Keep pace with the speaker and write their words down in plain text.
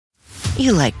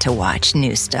You like to watch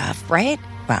new stuff, right?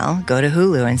 Well, go to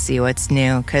Hulu and see what's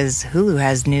new, because Hulu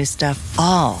has new stuff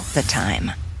all the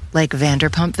time. Like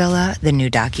Vanderpump Villa, the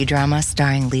new docudrama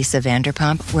starring Lisa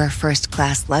Vanderpump, where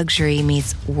first-class luxury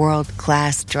meets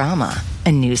world-class drama.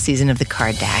 A new season of The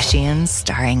Kardashians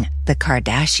starring The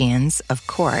Kardashians, of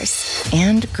course.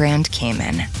 And Grand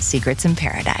Cayman, Secrets in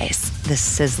Paradise, the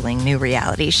sizzling new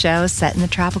reality show set in the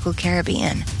tropical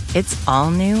Caribbean. It's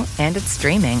all new and it's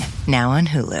streaming now on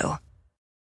Hulu.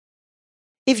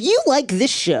 If you like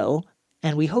this show,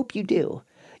 and we hope you do,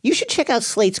 you should check out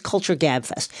Slate's Culture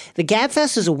Gabfest. The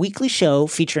Gabfest is a weekly show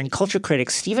featuring culture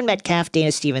critics Stephen Metcalf,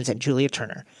 Dana Stevens, and Julia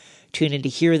Turner. Tune in to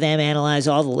hear them analyze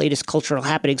all the latest cultural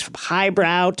happenings from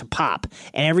highbrow to pop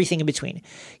and everything in between.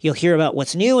 You'll hear about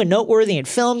what's new and noteworthy in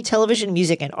film, television,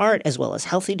 music, and art, as well as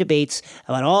healthy debates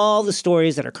about all the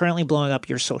stories that are currently blowing up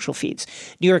your social feeds.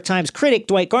 New York Times critic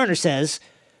Dwight Garner says,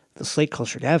 "The Slate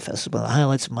Culture Gabfest is one of the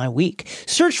highlights of my week.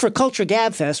 Search for Culture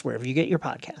Gabfest wherever you get your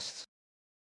podcasts."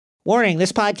 Warning,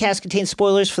 this podcast contains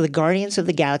spoilers for the Guardians of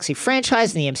the Galaxy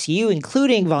franchise in the MCU,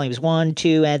 including Volumes 1,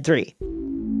 2, and 3.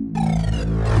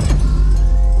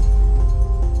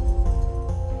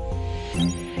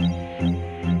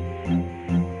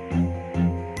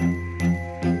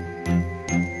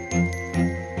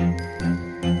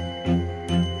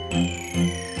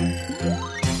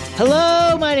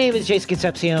 Hello, my name is Jason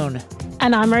Concepcion.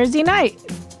 And I'm Rosie Knight.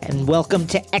 And welcome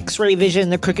to X-Ray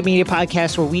Vision, the Crooked Media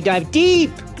podcast where we dive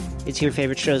deep into your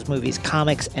favorite shows, movies,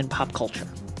 comics, and pop culture.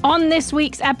 On this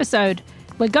week's episode,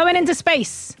 we're going into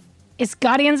space. It's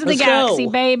Guardians of the Galaxy,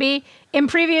 baby. In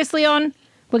Previously On,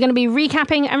 we're going to be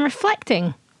recapping and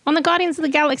reflecting on the Guardians of the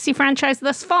Galaxy franchise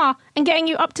thus far and getting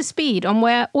you up to speed on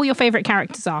where all your favorite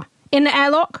characters are. In the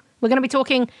airlock, we're going to be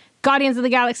talking Guardians of the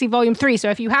Galaxy Volume 3. So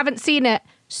if you haven't seen it,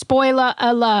 spoiler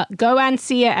alert, go and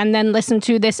see it and then listen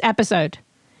to this episode.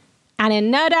 And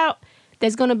in Nerd Out,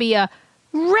 there's going to be a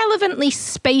relevantly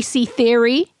spacey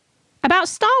theory about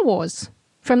Star Wars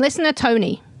from listener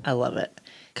Tony. I love it.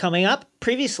 Coming up,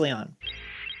 Previously On.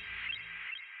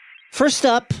 First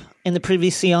up, in the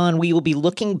Previously On, we will be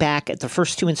looking back at the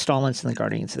first two installments in the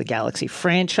Guardians of the Galaxy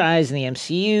franchise in the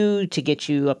MCU to get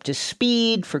you up to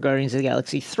speed for Guardians of the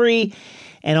Galaxy 3,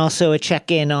 and also a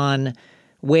check-in on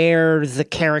where the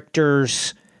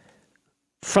characters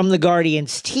from the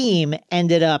Guardians team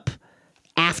ended up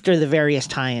after the various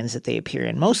tie-ins that they appear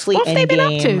in. Mostly What's Endgame. they been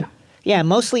up to? Yeah,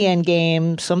 mostly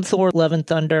Endgame, some Thor Love and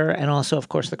Thunder, and also, of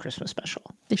course, the Christmas special.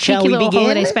 The Shall cheeky we little begin?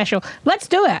 holiday special. Let's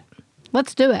do it.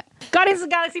 Let's do it. Guardians of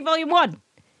the Galaxy Volume 1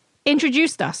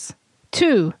 introduced us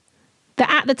to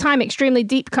the, at the time, extremely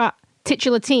deep-cut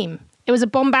titular team. It was a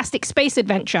bombastic space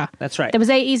adventure. That's right. There was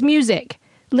 80s music,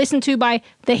 listened to by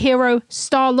the hero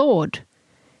Star-Lord,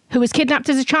 who was kidnapped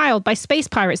as a child by space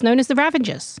pirates known as the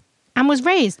Ravengers, and was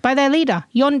raised by their leader,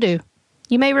 Yondu.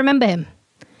 You may remember him.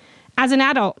 As an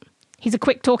adult, he's a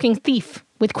quick-talking thief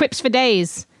with quips for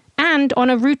days, and on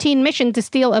a routine mission to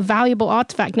steal a valuable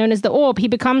artifact known as the Orb, he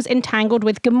becomes entangled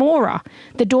with Gamora,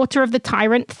 the daughter of the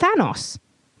tyrant Thanos.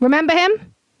 Remember him?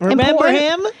 Remember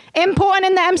him? Important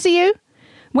in the MCU?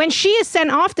 When she is sent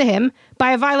after him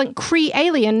by a violent Kree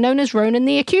alien known as Ronan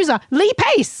the Accuser. Lee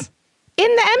Pace!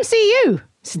 In the MCU!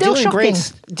 Still doing shocking.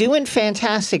 Great, doing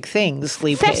fantastic things,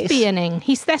 Lee Pace. Thespianing.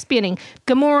 He's thespianing.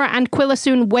 Gamora and Quill are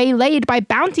soon waylaid by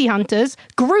bounty hunters,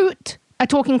 Groot, a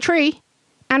talking tree,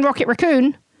 and Rocket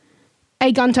Raccoon,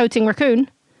 a gun-toting raccoon.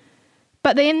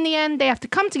 But in the end, they have to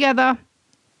come together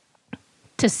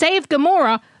to save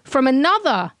Gamora from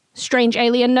another strange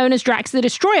alien known as Drax the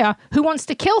Destroyer, who wants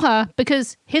to kill her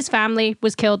because his family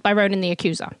was killed by Ronan the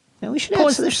Accuser. Now we should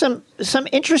have, there's some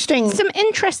interesting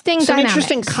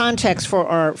dynamics. context for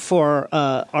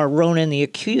our Ronan the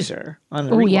Accuser on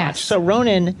the rewatch. Yes. So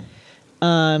Ronan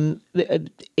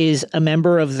is a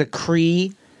member of the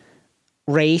Kree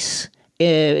race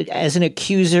as an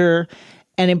accuser,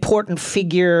 an important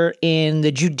figure in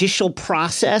the judicial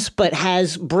process, but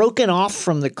has broken off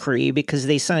from the Kree because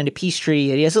they signed a peace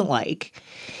treaty that he doesn't like.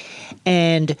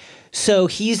 And so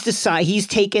he's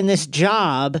taken this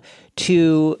job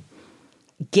to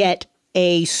get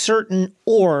a certain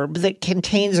orb that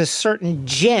contains a certain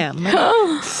gem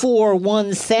for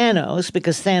one Thanos,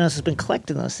 because Thanos has been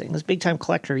collecting those things. Big time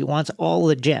collector. He wants all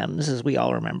the gems, as we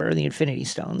all remember, the Infinity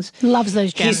Stones. Loves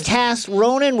those gems. He's tasked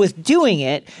Ronan with doing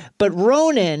it, but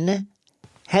Ronan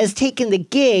has taken the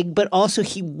gig, but also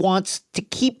he wants to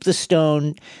keep the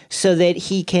stone so that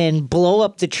he can blow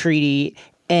up the treaty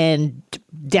and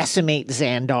decimate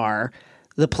Xandar,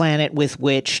 the planet with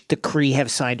which the Kree have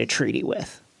signed a treaty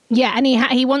with. Yeah, and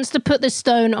he wants to put the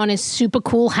stone on his super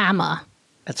cool hammer.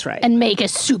 That's right. And make a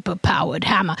super-powered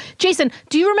hammer. Jason,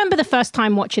 do you remember the first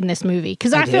time watching this movie?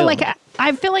 Because I feel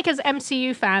like as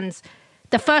MCU fans,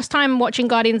 the first time watching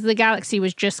Guardians of the Galaxy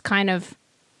was just kind of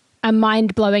a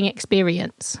mind-blowing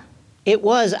experience. It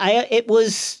was. It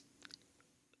was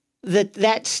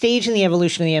that stage in the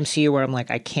evolution of the MCU where I'm like,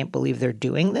 I can't believe they're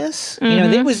doing this. You know,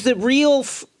 it was the real,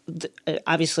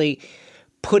 obviously,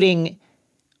 putting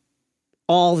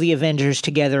all the Avengers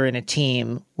together in a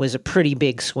team was a pretty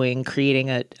big swing. Creating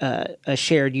a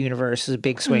shared universe is a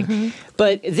big swing.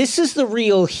 But this is the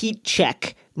real heat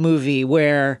check movie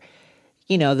where,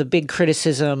 you know, the big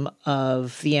criticism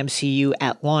of the MCU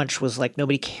at launch was like,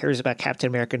 nobody cares about Captain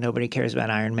America, nobody cares about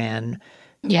Iron Man,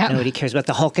 nobody cares about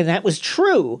the Hulk, and that was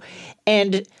true.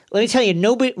 And let me tell you,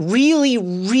 nobody really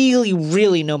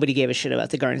nobody gave a shit about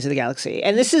the Guardians of the Galaxy.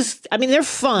 And this is, I mean, they're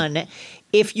fun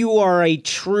if you are a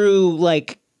true,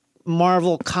 like,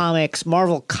 Marvel Cosmic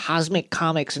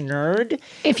Comics nerd.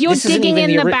 If you're digging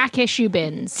in the back issue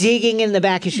bins. Digging in the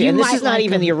back issue. And this is not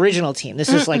even the original team. This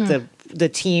is like the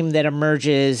team that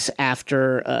emerges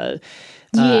after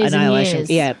Annihilation.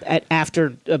 Yeah,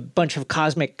 after a bunch of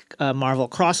cosmic Marvel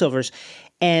crossovers.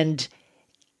 And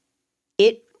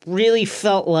it really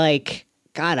felt like,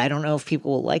 God, I don't know if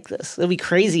people will like this. It'll be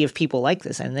crazy if people like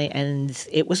this. And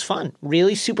it was fun.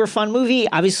 Really super fun movie.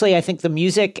 Obviously, I think the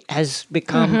music has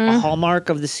become a hallmark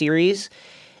of the series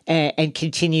and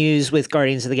continues with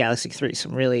Guardians of the Galaxy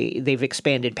 3. They've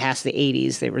expanded past the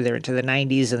 80s. They were there into the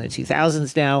 90s and the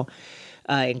 2000s now.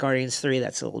 In Guardians 3,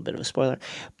 that's a little bit of a spoiler.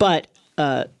 But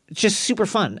just super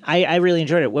fun. I really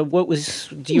enjoyed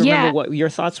it. Do you remember what your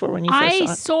thoughts were when you first saw it?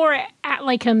 I saw it at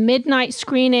like a midnight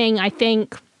screening, I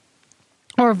think,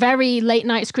 or a very late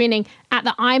night screening at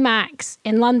the IMAX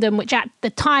in London, which at the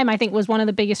time I think was one of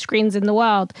the biggest screens in the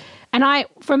world. And I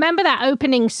remember that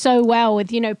opening so well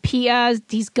with, you know, Peter,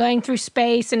 he's going through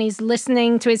space and he's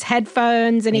listening to his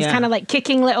headphones and he's kind of like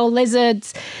kicking little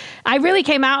lizards. I really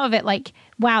came out of it like,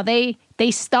 wow, they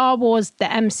Star Wars the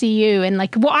MCU in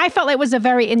like what I felt like was a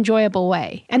very enjoyable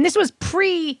way. And this was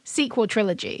pre-sequel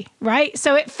trilogy, right?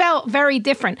 So it felt very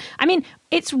different. I mean,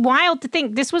 it's wild to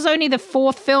think this was only the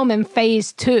 4th film in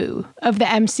phase 2 of the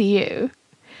MCU.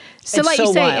 So it's like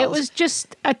you say, wild. It was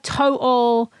just a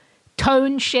total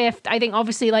tone shift. I think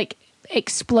obviously like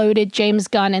exploded James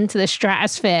Gunn into the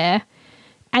stratosphere.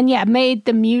 And yeah, made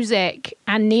the music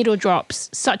and needle drops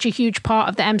such a huge part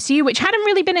of the MCU, which hadn't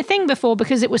really been a thing before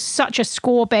because it was such a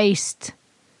score-based,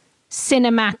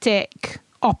 cinematic,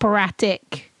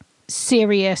 operatic,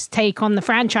 serious take on the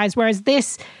franchise. Whereas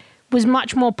this was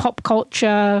much more pop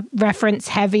culture, reference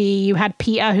heavy. You had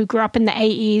Peter who grew up in the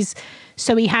 80s.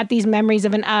 So he had these memories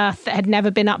of an Earth that had never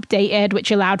been updated,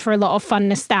 which allowed for a lot of fun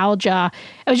nostalgia.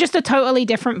 It was just a totally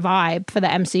different vibe for the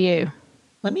MCU.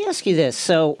 Let me ask you this.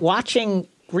 So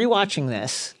rewatching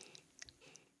this,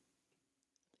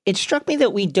 it struck me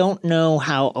that we don't know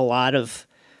how a lot of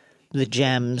the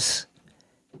gems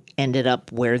ended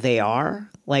up where they are.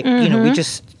 Like, you know, we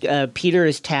just, Peter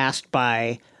is tasked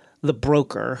by the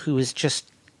broker, who is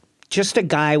just a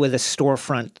guy with a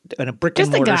storefront and a brick and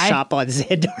mortar shop on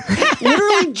Xandar.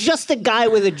 Literally just a guy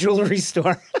with a jewelry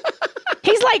store.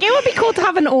 He's like, it would be cool to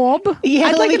have an orb. Yeah,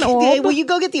 I'd like an orb. Will you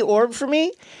go get the orb for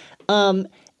me?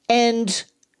 And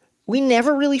we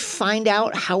never really find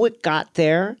out how it got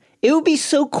there. It would be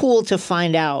so cool to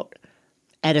find out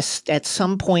at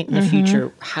some point in the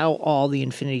future how all the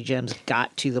Infinity Gems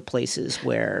got to the places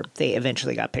where they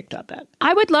eventually got picked up at.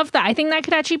 I would love that. I think that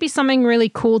could actually be something really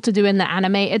cool to do in the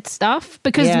animated stuff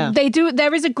because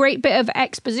there is a great bit of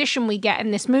exposition we get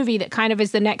in this movie that kind of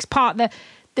is the next part.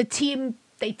 They team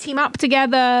up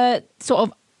together, sort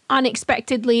of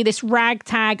unexpectedly, this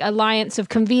ragtag alliance of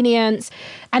convenience.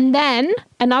 And then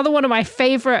another one of my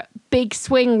favorite big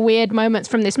swing weird moments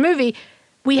from this movie,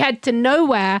 we head to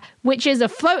Nowhere, which is a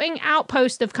floating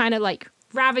outpost of kind of like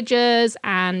Ravagers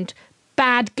and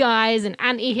bad guys and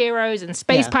anti-heroes and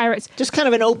space pirates. Just kind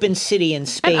of an open city in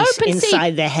space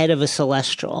inside the head of a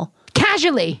Celestial.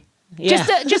 Casually.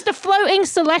 Yeah. Just a floating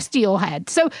Celestial head.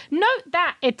 So note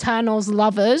that, Eternals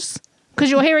lovers,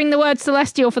 because you're hearing the word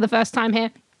Celestial for the first time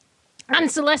here.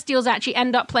 And Celestials actually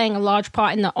end up playing a large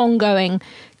part in the ongoing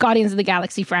Guardians of the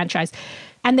Galaxy franchise.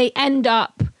 And they end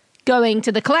up going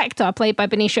to the Collector, played by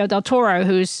Benicio del Toro,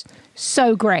 who's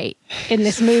so great in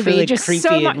this movie. Really just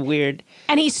creepy and weird.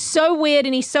 And he's so weird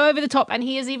and he's so over the top. And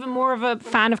he is even more of a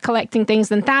fan of collecting things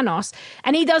than Thanos.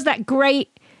 And he does that great,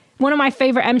 one of my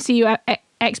favorite MCU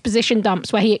exposition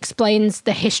dumps where he explains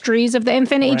the histories of the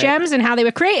Infinity Gems and how they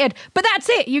were created. But that's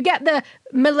it. You get the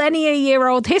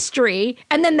millennia-year-old history,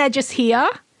 and then they're just here.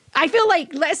 I feel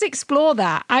like, let's explore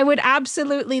that. I would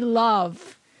absolutely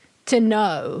love to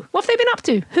know. What have they been up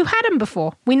to? Who had him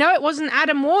before? We know it wasn't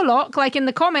Adam Warlock like in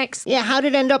the comics. Yeah, how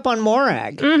did it end up on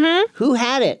Morag? Mm-hmm. Who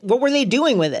had it? What were they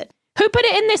doing with it? Who put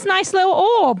it in this nice little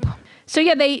orb? So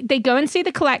yeah, they go and see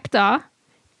the Collector,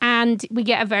 and we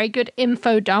get a very good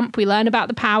info dump. We learn about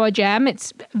the power gem.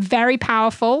 It's very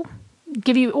powerful.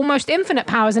 Give you almost infinite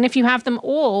powers, and if you have them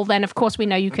all, then of course we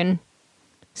know you can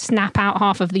snap out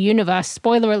half of the universe.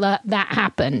 Spoiler alert, that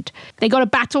happened. They got to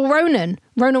battle Ronan.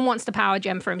 Ronan wants the power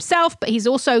gem for himself, but he's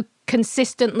also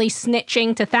consistently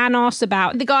snitching to Thanos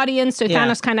about the Guardians, so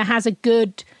Thanos kind of has a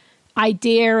good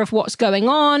idea of what's going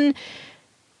on.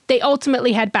 They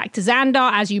ultimately head back to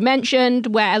Xandar, as you mentioned,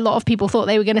 where a lot of people thought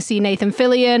they were going to see Nathan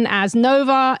Fillion as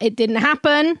Nova. It didn't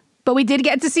happen, but we did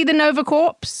get to see the Nova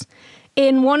Corps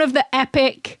in one of the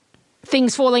epic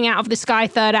things falling out of the sky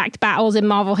third act battles in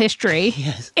Marvel history.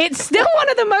 Yes. It's still one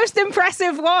of the most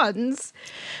impressive ones.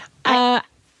 I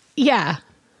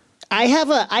have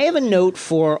a note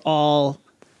for all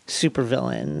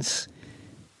supervillains.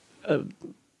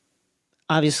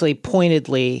 Obviously,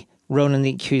 pointedly, Ronan the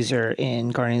Accuser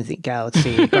in Guardians of the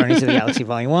Galaxy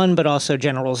Volume 1, but also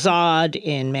General Zod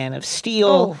in Man of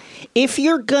Steel. Oh. If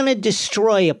you're gonna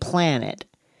destroy a planet,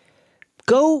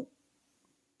 go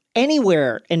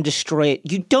anywhere and destroy it.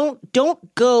 You don't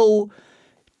go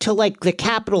to like the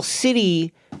capital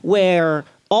city where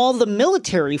all the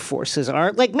military forces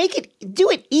are. Like, do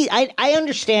it. I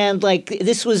understand, like,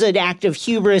 this was an act of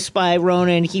hubris by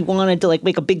Ronan. He wanted to like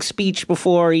make a big speech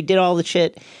before he did all the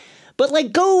shit. But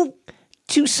like, go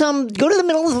to the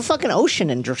middle of the fucking ocean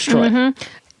and destroy it.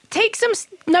 Take some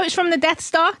notes from the Death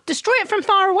Star. Destroy it from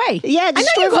far away. Yeah,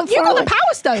 destroy it from far away. You got the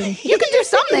Power Stone. You can do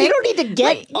something. You don't need to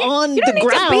get on the ground. You don't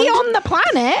need to be on the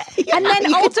planet. And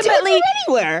then ultimately,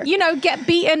 anywhere. Get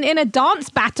beaten in a dance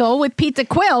battle with Peter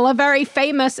Quill, a very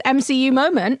famous MCU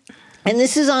moment. And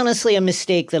this is honestly a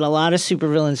mistake that a lot of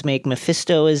supervillains make.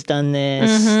 Mephisto has done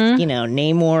this.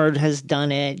 Namor has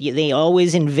done it. They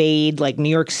always invade, like, New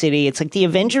York City. It's like the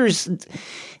Avengers...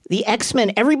 The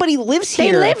X-Men, everybody lives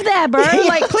here. They live there, bro.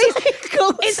 Like, please.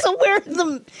 Go somewhere in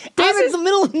the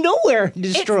middle of nowhere and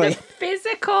destroy it.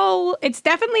 It's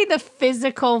definitely the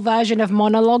physical version of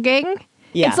monologuing.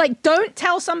 Yeah. It's like, don't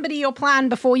tell somebody your plan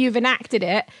before you've enacted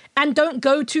it, and don't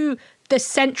go to the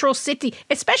central city,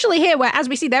 especially here where, as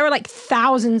we see, there are like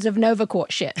thousands of Nova Corps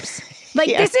ships. Like,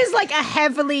 this is like a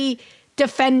heavily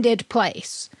defended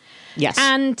place. Yes.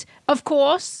 And, of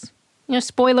course,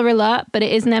 spoiler alert, but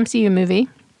it is an MCU movie.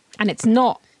 And it's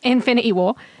not Infinity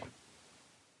War.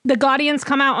 The Guardians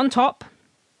come out on top.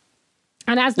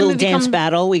 And as the movie dance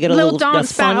battle, we get a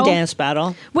fun dance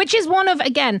battle. Which is one of,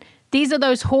 again, these are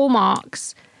those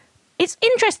hallmarks. It's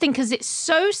interesting because it's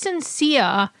so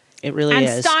sincere. It really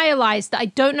is. And stylized that I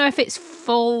don't know if it's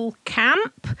full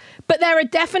camp, but there are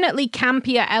definitely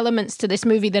campier elements to this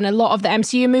movie than a lot of the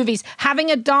MCU movies. Having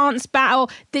a dance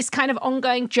battle, this kind of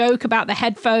ongoing joke about the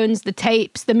headphones, the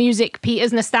tapes, the music,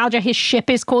 Peter's nostalgia. His ship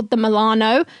is called the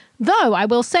Milano. Though, I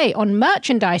will say, on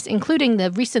merchandise, including the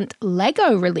recent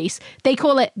Lego release, they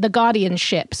call it the Guardian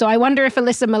ship. So I wonder if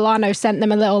Alyssa Milano sent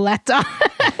them a little letter.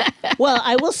 Well,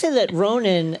 I will say that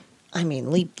Ronan... I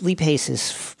mean, Lee Pace is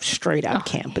straight up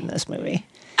camp in this movie.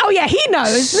 Oh yeah, he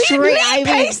knows. Lee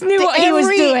Pace knew what he was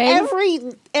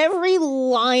doing. Every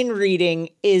line reading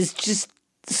is just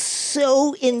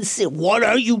so insane. What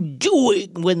are you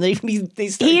doing when they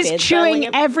start? He's chewing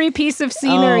every piece of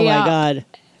scenery up. Oh my god!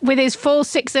 With his full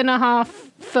 6.5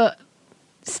 foot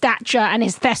stature and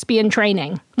his thespian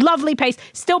training. Lovely Pace.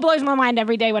 Still blows my mind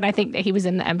every day when I think that he was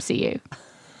in the MCU.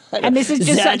 And this is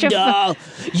just Xandar,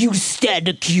 you stand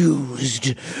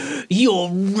accused. Your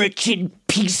wretched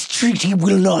peace treaty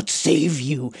will not save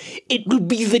you. It will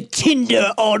be the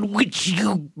tinder on which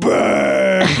you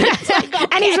burn.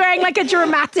 And he's wearing like a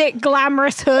dramatic,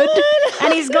 glamorous hood.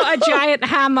 And he's got a giant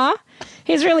hammer.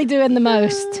 He's really doing the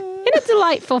most in a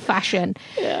delightful fashion.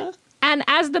 Yeah. And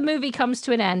as the movie comes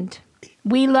to an end,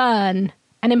 we learn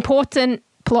an important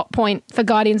plot point for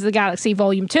Guardians of the Galaxy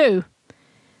Volume 2.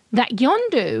 That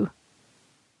Yondu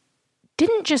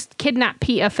didn't just kidnap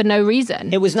Peter for no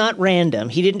reason. It was not random.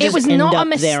 He didn't just end up there on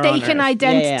Earth. It was not a mistaken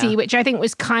identity, which I think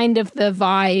was kind of the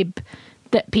vibe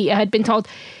that Peter had been told.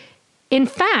 In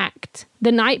fact,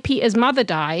 the night Peter's mother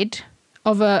died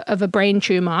of a brain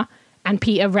tumor, and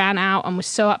Peter ran out and was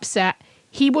so upset,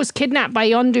 he was kidnapped by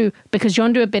Yondu because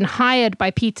Yondu had been hired by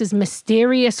Peter's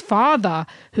mysterious father,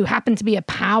 who happened to be a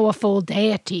powerful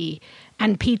deity.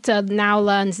 And Peter now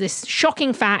learns this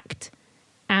shocking fact,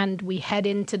 and we head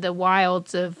into the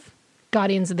wilds of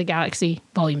Guardians of the Galaxy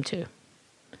Volume 2.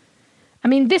 I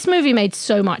mean, this movie made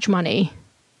so much money.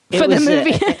 for the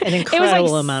movie. An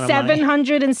incredible amount of money.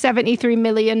 $773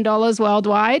 million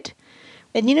worldwide.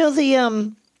 And you know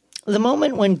the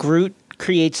moment when Groot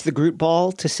creates the Groot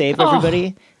ball to save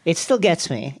everybody, it still gets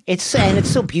me. It's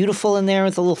so beautiful in there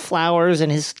with the little flowers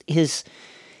and his.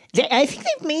 I think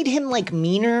they've made him like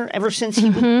meaner ever since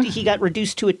he got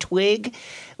reduced to a twig.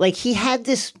 Like he had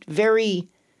this very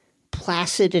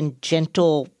placid and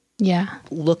gentle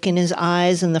look in his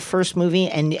eyes in the first movie,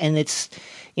 and it's,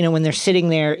 you know, when they're sitting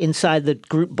there inside the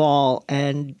Groot ball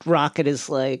and Rocket is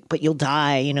like, but you'll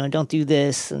die, you know, don't do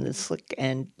this, and it's like,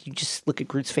 and you just look at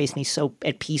Groot's face and he's so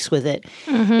at peace with it.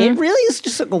 It really is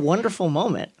just like a wonderful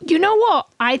moment. You know what?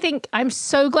 I think I'm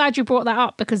so glad you brought that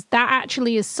up, because that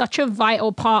actually is such a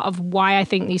vital part of why I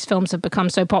think these films have become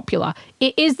so popular.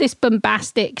 It is this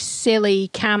bombastic, silly,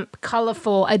 camp,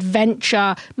 colorful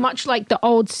adventure, much like the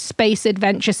old space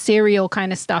adventure serial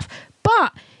kind of stuff.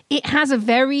 But it has a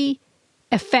very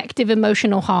effective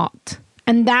emotional heart.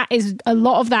 And that is, a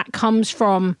lot of that comes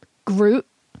from Groot,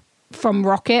 from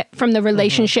Rocket, from the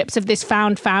relationships of this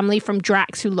found family, from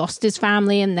Drax, who lost his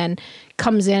family and then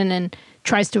comes in and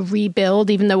tries to rebuild,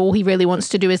 even though all he really wants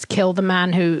to do is kill the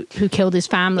man who killed his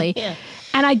family.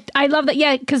 And I love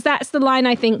that, because that's the line,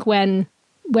 I think, when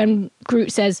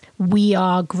Groot says, "We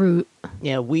are Groot."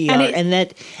 Yeah, we are. And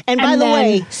by the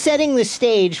way, setting the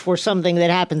stage for something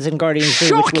that happens in Guardians 3,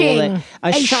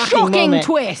 a shocking moment,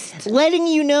 twist. Letting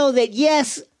you know that,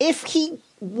 yes, if he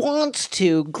wants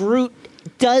to, Groot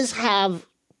does have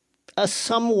a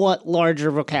somewhat larger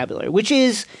vocabulary, which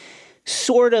is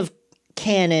sort of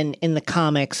canon in the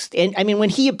comics. And I mean, when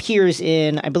he appears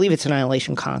in, I believe it's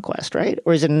Annihilation Conquest, right?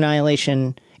 Or is it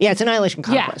Annihilation? Yeah, it's Annihilation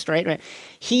Conquest, right?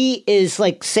 He is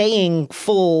like saying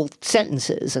full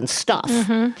sentences and stuff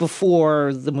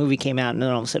before the movie came out, and then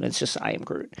all of a sudden it's just, I am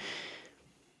Groot.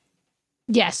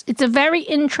 Yes, it's a very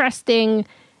interesting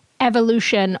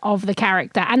evolution of the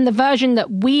character, and the version that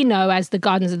we know as the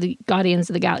Guardians of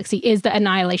the Galaxy is the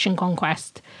Annihilation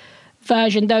Conquest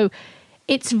version, though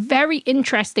it's very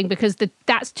interesting because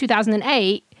that's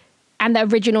 2008 and the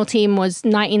original team was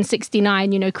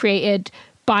 1969, you know, created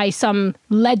by some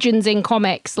legends in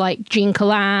comics like Gene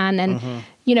Colan and,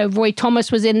 you know, Roy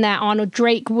Thomas was in there. Arnold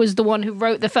Drake was the one who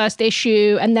wrote the first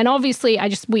issue. And then obviously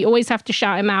we always have to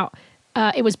shout him out.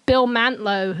 It was Bill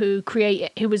Mantlo who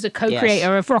was a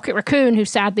co-creator of Rocket Raccoon, who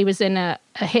sadly was in a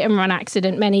hit and run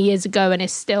accident many years ago and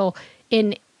is still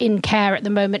in care at the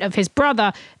moment of his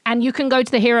brother. And you can go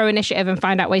to the Hero Initiative and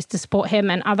find out ways to support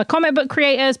him and other comic book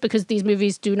creators, because these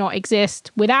movies do not exist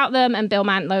without them. And Bill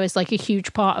Mantlo is like a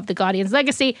huge part of the Guardians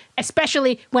legacy,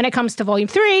 especially when it comes to Volume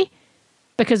 3,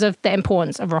 because of the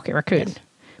importance of Rocket Raccoon. Yes.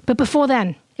 But before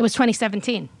then, it was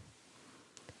 2017.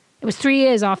 It was 3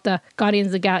 years after Guardians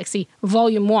of the Galaxy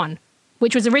Volume 1,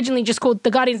 which was originally just called The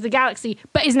Guardians of the Galaxy,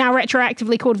 but is now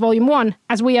retroactively called Volume 1,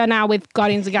 as we are now with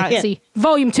Guardians of the Galaxy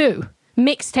Volume 2.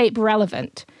 Mixtape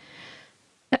relevant.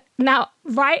 Now,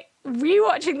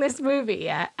 rewatching this movie,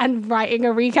 and writing a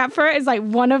recap for it is like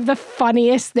one of the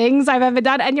funniest things I've ever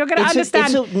done, and you're going to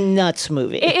understand. It's a nuts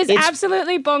movie. It's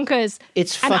absolutely bonkers.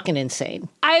 It's fucking insane.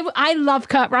 I love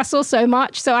Kurt Russell so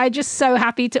much, so I'm just so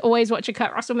happy to always watch a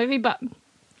Kurt Russell movie, but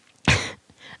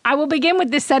I will begin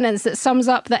with this sentence that sums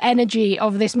up the energy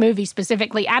of this movie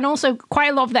specifically, and also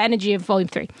quite a lot of the energy of Volume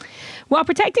 3. While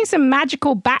protecting some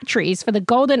magical batteries for the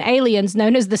golden aliens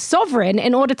known as the Sovereign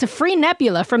in order to free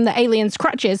Nebula from the aliens'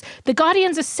 crutches, the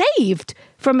Guardians are saved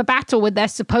from a battle with their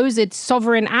supposed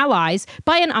Sovereign allies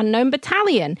by an unknown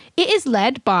battalion. It is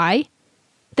led by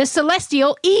the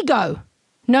celestial Ego,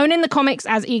 known in the comics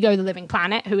as Ego the Living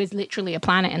Planet, who is literally a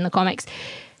planet in the comics,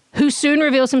 who soon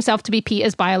reveals himself to be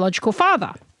Peter's biological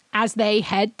father. As they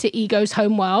head to Ego's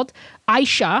homeworld,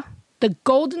 Aisha, the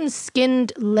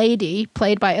golden-skinned lady,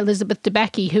 played by Elizabeth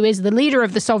Debicki, who is the leader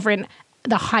of the Sovereign,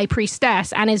 the High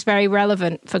Priestess, and is very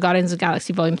relevant for Guardians of the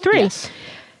Galaxy Volume 3. Yes.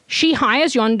 She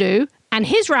hires Yondu and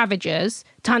his Ravagers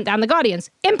to hunt down the Guardians.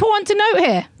 Important to note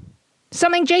here,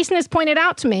 something Jason has pointed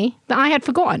out to me that I had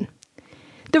forgotten.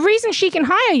 The reason she can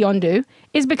hire Yondu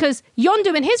is because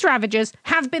Yondu and his Ravagers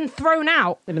have been thrown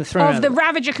out of the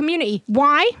Ravager community.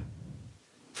 Why?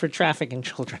 For trafficking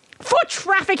children. For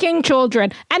trafficking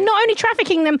children. And not only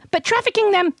trafficking them, but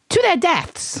trafficking them to their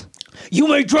deaths. You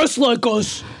may dress like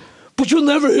us, but you'll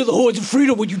never hear the horns of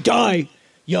freedom when you die,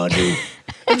 Yondu.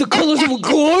 And the colors of a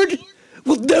gourd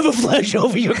will never flash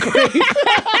over your grave.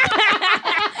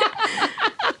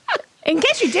 In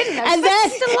case you didn't know, and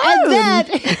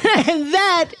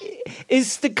that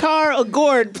is Stakar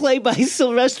Agord, played by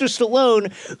Sylvester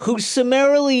Stallone, who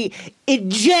summarily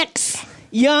ejects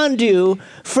Yondu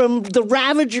from the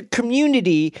Ravager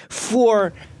community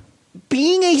for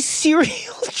being a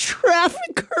serial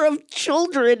trafficker of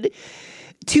children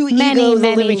to Ego,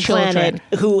 the living planet,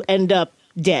 who end up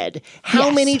dead.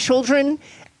 How many children?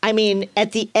 I mean,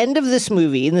 at the end of this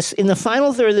movie, in the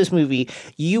final third of this movie,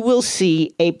 you will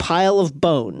see a pile of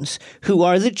bones who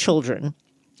are the children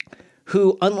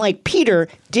who, unlike Peter,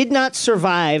 did not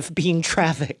survive being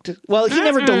trafficked. Well, he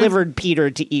never delivered Peter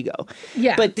to Ego.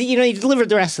 Yeah. But, he delivered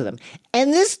the rest of them.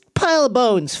 And this pile of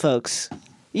bones, folks,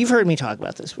 you've heard me talk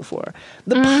about this before.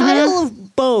 The pile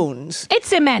of bones.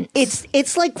 It's immense.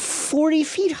 It's like 40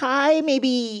 feet high,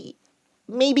 maybe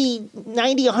 90,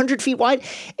 100 feet wide.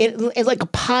 It like a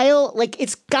pile, like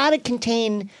it's got to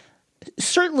contain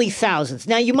certainly thousands.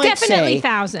 Now you might definitely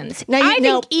thousands. I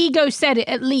think Ego said it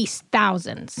at least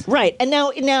thousands. Right. And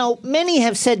now many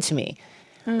have said to me,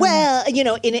 well,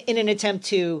 in an attempt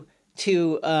to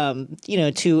absolve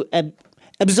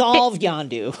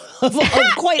Yondu of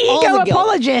quite all the guilt. Ego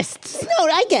apologists. No,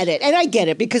 I get it. And I get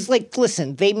it because,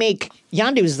 listen, they make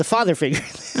Yondu as the father figure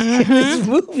in this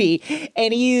movie,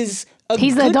 and he's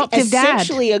the adoptive dad.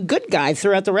 Essentially a good guy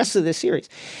throughout the rest of the series.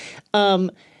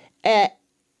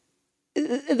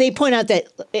 They point out that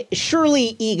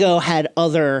surely Ego had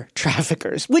other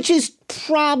traffickers, which is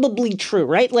probably true,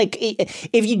 right? Like,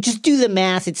 if you just do the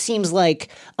math, it seems like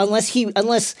unless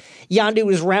Yondu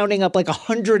was rounding up like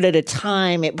 100 at a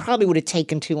time, it probably would have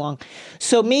taken too long.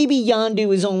 So maybe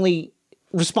Yondu is only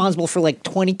responsible for like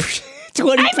 20% of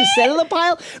the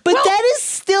pile, but that is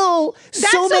still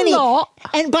so many. That's a lot.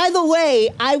 And by the way,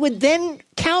 I would then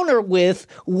counter with,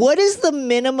 what is the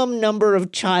minimum number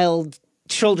of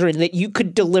children that you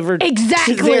could deliver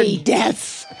to their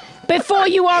deaths before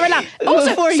you are allowed.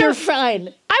 Before you're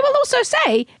fine. I will also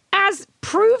say, as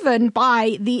proven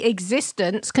by the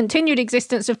continued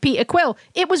existence of Peter Quill,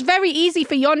 it was very easy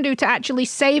for Yondu to actually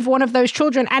save one of those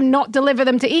children and not deliver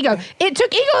them to Ego. It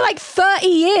took Ego like 30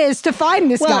 years to find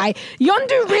this guy.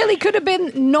 Yondu really could have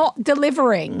been not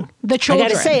delivering the children. I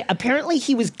gotta say, apparently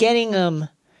he was getting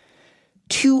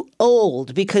too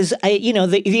old because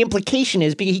the implication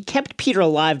is because he kept Peter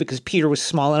alive because Peter was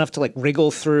small enough to like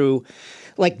wriggle through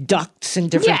like ducts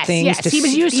and different things. Yes, he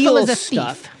was useful as a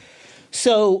thief.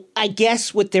 So I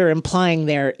guess what they're implying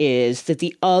there is that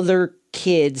the other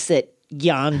kids that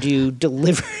Yondu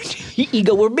delivered to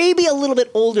Ego were maybe a little bit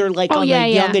older, like on the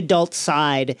young adult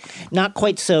side, not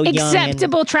quite so young.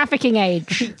 Acceptable trafficking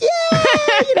age.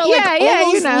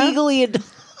 Almost legally adult.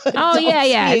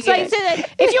 It's like,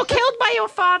 if you're killed by your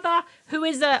father, who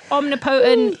is an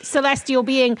omnipotent celestial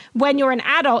being, when you're an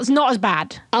adult, it's not as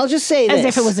bad. I'll just say as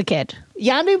if it was a kid.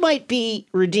 Yondu might be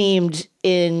redeemed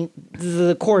in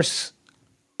the course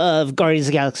of Guardians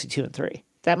of the Galaxy 2 and 3.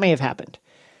 That may have happened.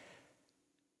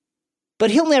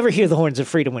 But he'll never hear the horns of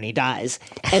freedom when he dies.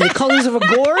 And the colors of a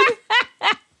gourd...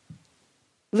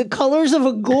 The colors of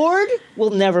a gourd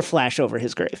will never flash over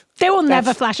his grave. They will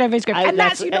never flash over his grave. And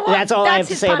that's all I have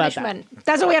to say about that.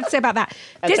 That's all we have to say about that.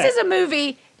 This is a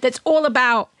movie that's all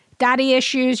about daddy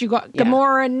issues. You've got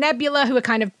Gamora and Nebula who are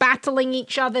kind of battling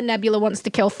each other. Nebula wants to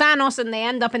kill Thanos, and they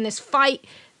end up in this fight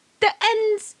that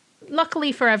ends,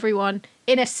 luckily for everyone,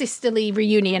 in a sisterly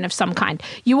reunion of some kind.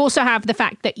 You also have the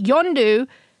fact that Yondu,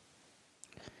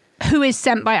 who is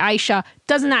sent by Aisha,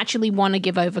 doesn't actually want to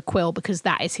give over Quill because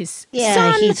that is his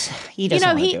son. He doesn't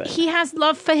want to do it. He has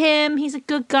love for him. He's a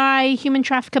good guy, human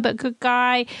trafficker, but good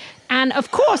guy. And of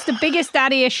course, the biggest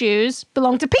daddy issues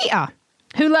belong to Peter,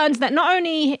 who learns that not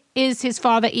only is his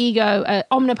father Ego an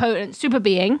omnipotent super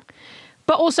being,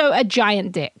 but also a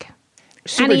giant dick.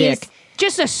 Super dick.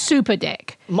 Just a super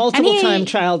dick. Multiple-time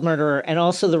child murderer, and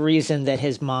also the reason that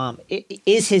his mom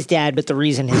is his dad, but the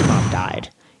reason his mom died.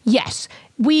 Yes.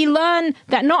 We learn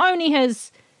that not only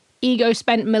has Ego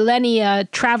spent millennia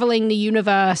traveling the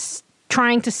universe,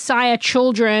 trying to sire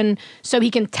children so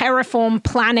he can terraform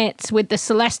planets with the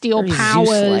celestial powers.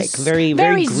 Zeus-like,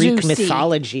 very Greek Zeus-y,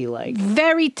 mythology-like.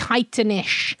 Very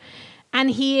Titanish.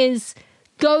 And he is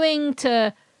going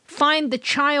to find the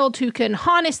child who can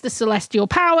harness the celestial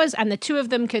powers, and the two of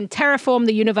them can terraform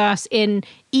the universe in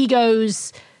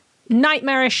Ego's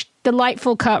nightmarish,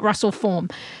 delightful Kurt Russell form.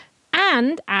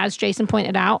 And, as Jason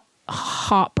pointed out,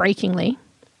 heartbreakingly,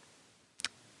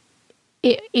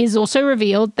 it is also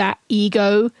revealed that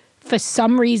Ego, for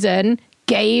some reason,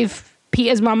 gave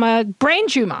Peter's mum a brain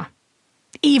tumor.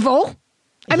 Evil.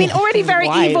 I mean, already very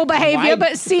evil behavior,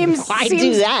 but seems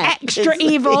extra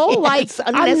evil, like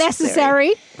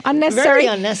unnecessary. Very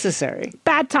unnecessary.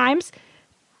 Bad times.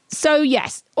 So,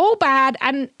 yes, all bad.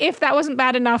 And if that wasn't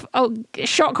bad enough,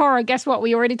 shock horror, guess what?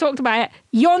 We already talked about it.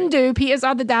 Yondu, Peter's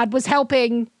other dad, was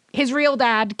helping his real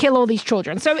dad kill all these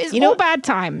children. So it's all bad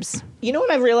times. You know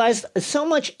what I've realized? So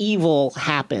much evil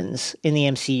happens in the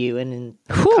MCU and in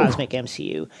the cosmic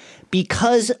MCU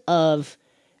because of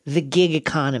the gig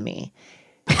economy.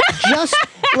 Just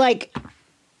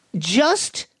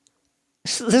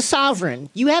the Sovereign.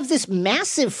 You have this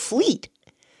massive fleet.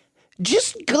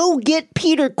 Just go get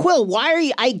Peter Quill. Why are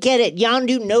you? I get it.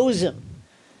 Yondu knows him.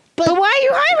 But why are you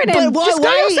hiring him? Just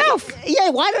go yourself. Yeah,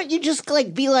 why don't you just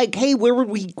be like, hey, where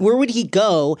would he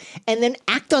go? And then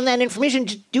act on that information.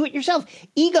 Just do it yourself.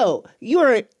 Ego,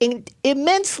 you're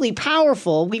immensely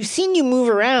powerful. We've seen you move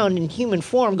around in human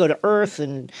form, go to Earth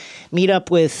and meet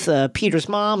up with Peter's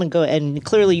mom, and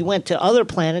clearly you went to other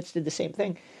planets, did the same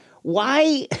thing.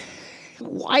 Why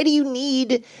do you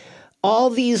need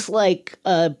all these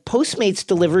Postmates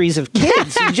deliveries of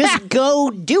kids? Just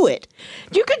go do it.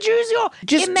 You could use your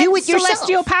immense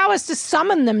celestial powers to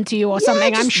summon them to you or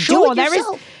something. I'm sure there is.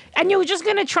 And you're just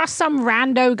going to trust some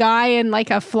rando guy in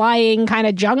a flying kind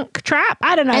of junk trap?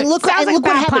 I don't know. And look what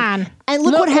happened. And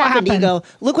look what happened, Ego.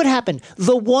 Look what happened.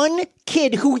 The one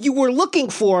kid who you were looking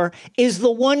for is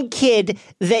the one kid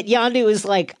that Yondu is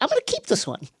like, I'm going to keep this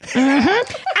one.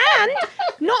 Mm-hmm. And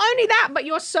not only that, but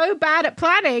you're so bad at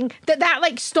planning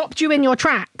that stopped you in your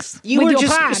tracks. You were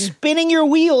just spinning your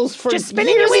wheels for years and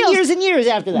years and years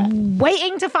after that.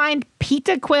 Waiting to find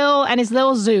Peter Quill and his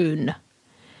little Zune.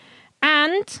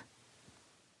 And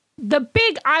the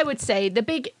big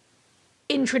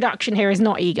introduction here is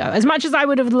not Ego. As much as I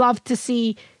would have loved to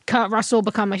see Kurt Russell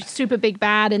become a super big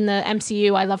bad in the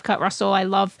MCU, I love Kurt Russell. I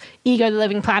love Ego the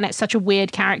Living Planet, such a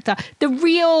weird character. The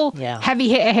real heavy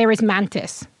hitter here is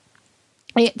Mantis.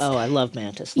 I love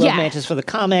Mantis. Mantis for the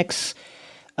comics.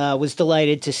 Was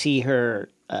delighted to see her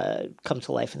come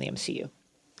to life in the MCU.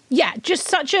 Yeah, just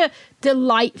such a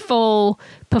delightful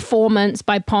performance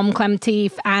by Pom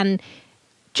Klementieff, and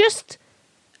just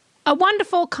a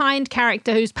wonderful, kind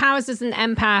character whose powers as an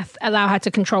empath allow her to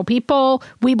control people.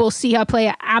 We will see her play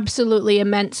an absolutely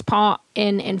immense part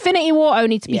in Infinity War,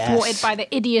 only to be thwarted by the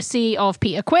idiocy of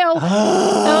Peter Quill.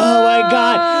 Oh my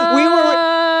God.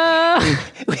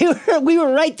 We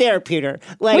were right there, Peter.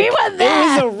 We were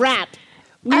there. It was a wrap.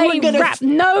 No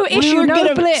issue,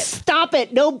 no blip. Stop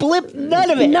it. No blip,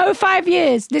 none of it. No 5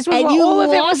 years. This was what all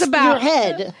of it was about. Your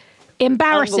head.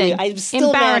 Embarrassing. I'm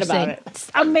still mad about it.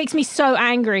 It makes me so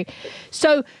angry.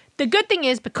 So the good thing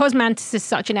is, because Mantis is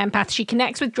such an empath, she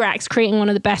connects with Drax, creating one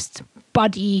of the best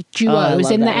buddy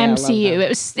duos in the MCU. It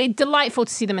was delightful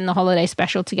to see them in the holiday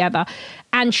special together.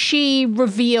 And she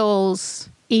reveals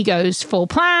Ego's full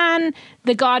plan.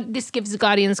 This gives the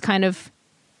Guardians kind of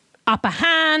upper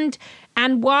hand.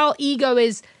 And while Ego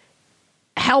is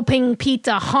helping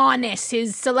Peter harness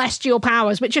his celestial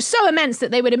powers, which are so immense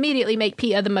that they would immediately make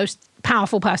Peter the most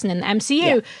powerful person in the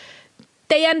MCU,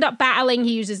 they end up battling.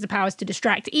 He uses the powers to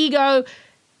distract Ego.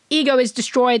 Ego is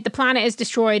destroyed. The planet is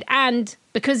destroyed. And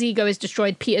because Ego is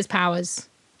destroyed, Peter's powers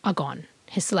are gone.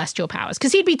 His celestial powers.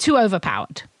 Because he'd be too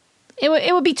overpowered.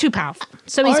 It would be too powerful.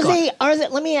 So he's gone.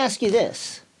 Let me ask you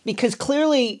this. Because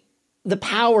clearly the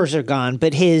powers are gone,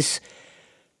 but his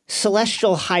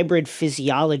celestial hybrid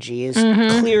physiology is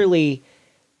clearly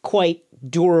quite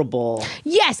durable.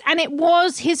 Yes, and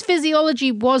his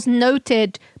physiology was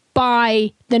noted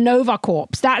by the Nova Corps.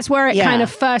 That's where it kind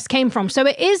of first came from. So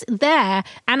it is there,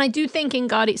 and I do think in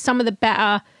some of the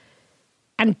better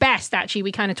and best, actually,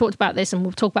 we kind of talked about this and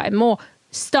we'll talk about it more,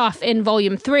 stuff in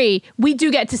Volume 3, we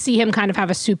do get to see him kind of have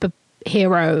a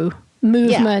superhero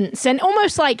movements and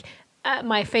almost like one of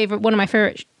my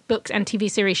favorite books and TV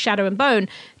series, Shadow and Bone.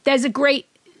 There's a great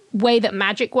way that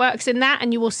magic works in that,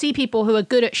 and you will see people who are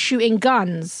good at shooting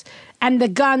guns, and the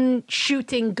gun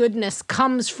shooting goodness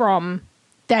comes from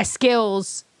their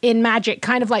skills in magic,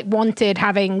 kind of like Wanted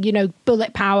having,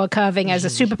 bullet power curving as a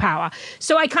superpower.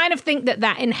 So I kind of think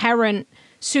that inherent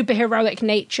superheroic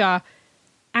nature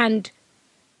and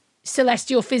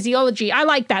celestial physiology, I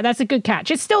like that. That's a good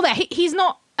catch. It's still there. He's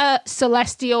not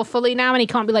celestial fully now, and he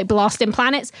can't be blasting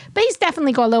planets, but he's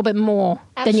definitely got a little bit more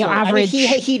than your average.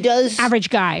 He does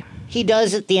average guy. He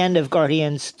does at the end of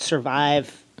Guardians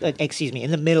survive.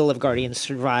 In the middle of Guardians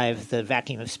survive the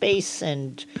vacuum of space,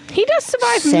 and he does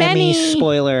survive many.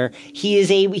 Spoiler: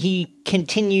 he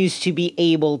continues to be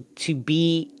able to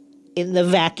be in the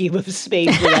vacuum of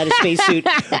space without a spacesuit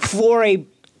for a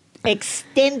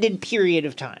extended period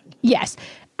of time. Yes,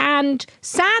 and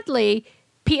sadly,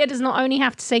 Peter does not only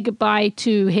have to say goodbye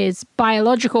to his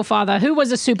biological father, who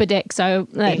was a super dick, so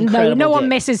no one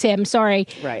misses him, sorry.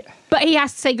 Right. But he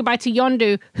has to say goodbye to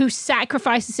Yondu, who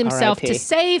sacrifices himself to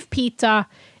save Peter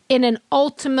in an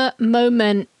ultimate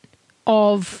moment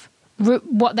of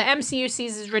what the MCU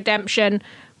sees as redemption,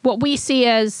 what we see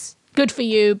as good for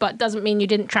you, but doesn't mean you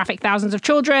didn't traffic thousands of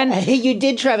children. You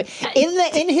did traffic.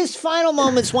 In his final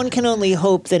moments, one can only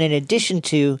hope that in addition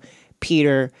to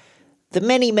Peter, the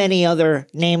many, many other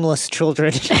nameless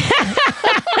children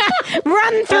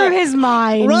run through his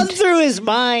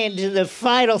mind in the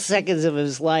final seconds of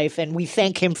his life, and we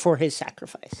thank him for his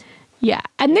sacrifice. Yeah,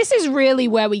 and this is really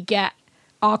where we get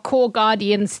our core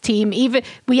Guardians team. Even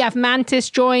we have Mantis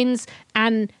joins,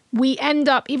 and we end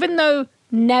up, even though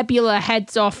Nebula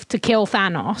heads off to kill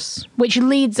Thanos, which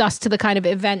leads us to the kind of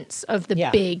events of the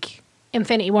big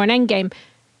Infinity War and Endgame,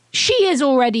 she is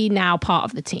already now part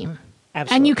of the team.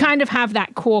 Absolutely. And you kind of have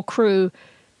that core crew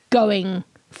going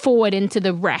forward into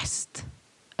the rest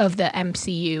of the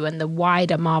MCU and the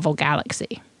wider Marvel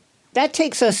galaxy. That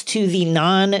takes us to the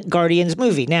non-Guardians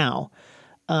movie. Now,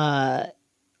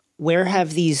 where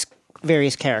have these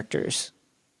various characters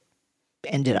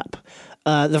ended up?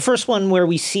 The first one where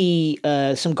we see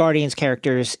some Guardians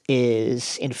characters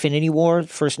is Infinity War,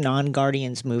 first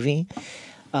non-Guardians movie.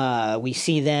 We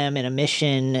see them in a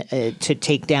mission to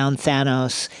take down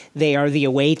Thanos. They are the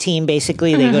away team,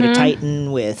 basically. They go to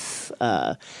Titan with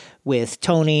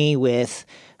Tony, with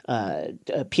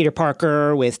Peter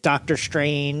Parker, with Doctor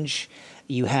Strange.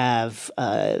 You have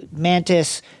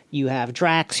Mantis, you have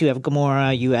Drax, you have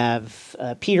Gamora, you have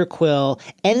Peter Quill.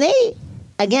 And they,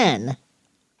 again,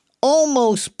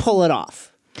 almost pull it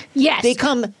off. Yes. They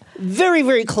come very,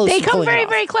 very close to pulling it off. They come very,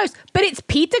 very close. But it's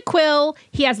Peter Quill.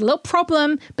 He has a little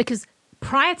problem because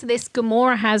prior to this,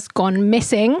 Gamora has gone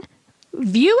missing.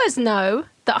 Viewers know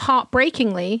that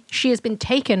heartbreakingly, she has been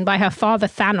taken by her father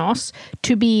Thanos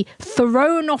to be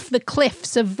thrown off the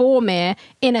cliffs of Vormir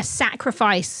in a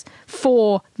sacrifice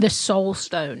for the Soul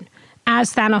Stone.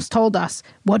 As Thanos told us,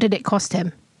 what did it cost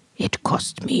him? It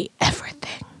cost me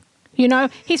everything. You know,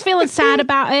 he's feeling sad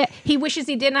about it. He wishes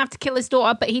he didn't have to kill his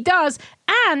daughter, but he does.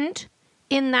 And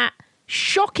in that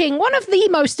shocking, one of the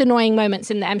most annoying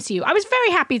moments in the MCU, I was very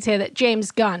happy to hear that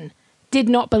James Gunn did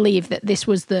not believe that this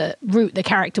was the route the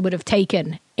character would have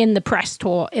taken in the press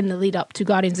tour in the lead up to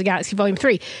Guardians of the Galaxy Volume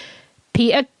 3.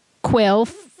 Peter Quill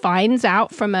finds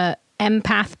out from a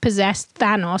empath-possessed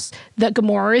Thanos that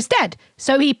Gamora is dead.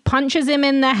 So he punches him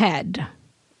in the head.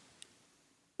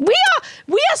 We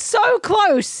are so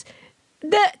close.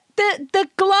 The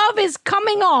glove is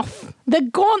coming off. The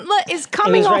gauntlet is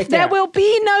coming off. Right there will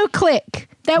be no click.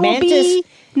 There will be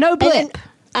no blip.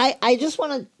 I just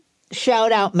want to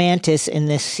shout out Mantis in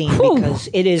this scene because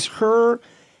it is her.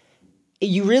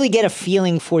 You really get a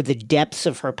feeling for the depths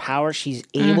of her power. She's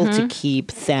able to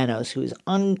keep Thanos, who is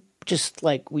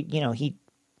he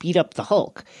beat up the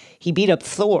Hulk. He beat up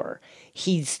Thor.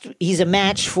 He's a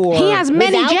match for. He has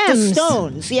many gems. The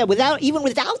stones. Yeah, without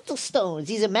the stones,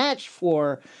 he's a match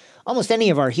for almost any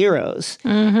of our heroes.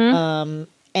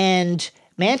 And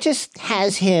Mantis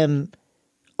has him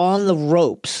on the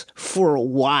ropes for a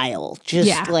while,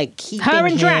 just like keeping her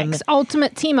and Drax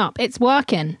ultimate team up. It's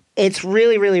working. It's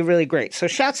really, really, really great. So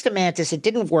shouts to Mantis. It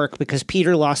didn't work because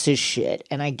Peter lost his shit,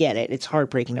 and I get it. It's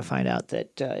heartbreaking to find out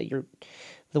that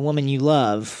the woman you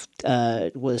love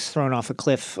was thrown off a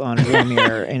cliff on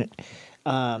Vormir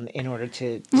in order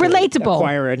to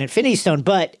acquire an Infinity Stone.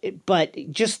 But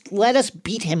just let us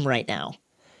beat him right now.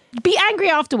 Be angry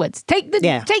afterwards. Take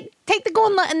the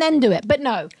gauntlet and then do it. But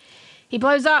no, he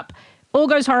blows up. All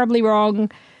goes horribly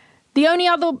wrong. The only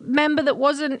other member that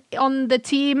wasn't on the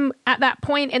team at that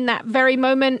point, in that very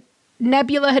moment,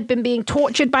 Nebula had been being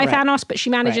tortured by Thanos, but she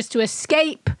manages to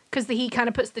escape because he kind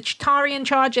of puts the Chitauri in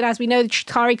charge. And as we know, the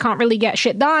Chitauri can't really get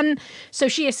shit done. So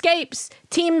she escapes,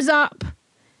 teams up,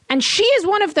 and she is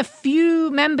one of the few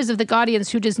members of the Guardians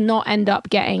who does not end up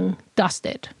getting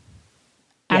dusted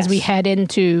as we head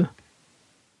into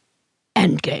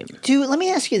Endgame. Let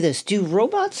me ask you this. Do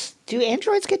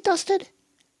androids get dusted?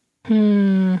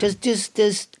 Does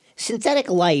synthetic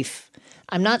life,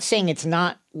 I'm not saying it's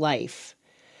not life,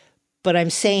 but I'm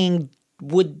saying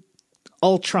would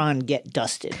Ultron get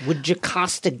dusted? Would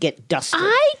Jocasta get dusted?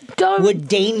 I don't. Would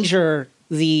Danger,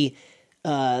 the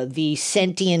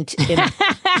sentient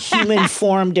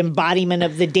human-formed embodiment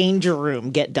of the Danger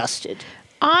Room, get dusted?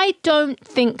 I don't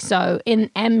think so in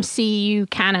MCU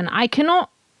canon. I cannot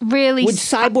really... Would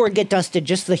Cyborg get dusted,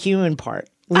 just the human part?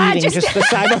 Leaving just the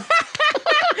cyborg...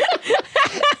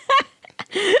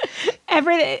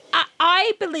 Everything.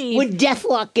 I believe... Would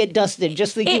Deathlock get dusted,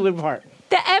 just the human part?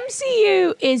 The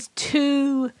MCU is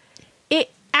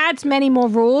it adds many more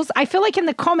rules. I feel like in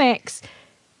the comics,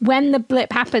 when the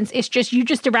blip happens, it's just, you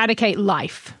just eradicate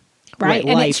life. Right?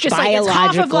 And it's just like, it's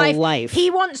half of life. He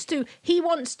wants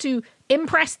to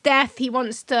impress death. He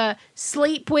wants to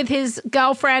sleep with his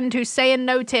girlfriend who's saying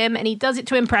no to him, and he does it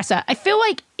to impress her. I feel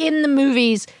like in the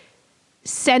movies,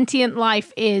 sentient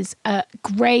life is a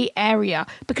gray area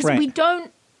because we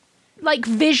don't, like,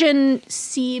 Vision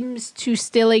seems to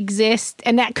still exist,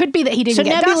 and that could be that he didn't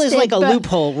get Nebula dusted, is like a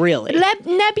loophole, really.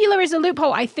 Nebula is a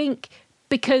loophole, I think,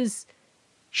 because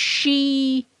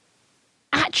she...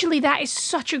 Actually, that is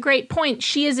such a great point.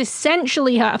 She is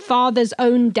essentially her father's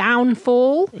own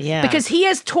downfall. Yeah. Because he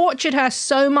has tortured her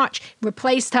so much,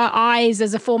 replaced her eyes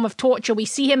as a form of torture. We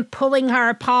see him pulling her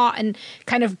apart and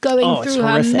kind of going through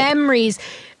her memories.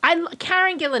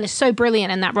 Karen Gillan is so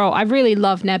brilliant in that role. I really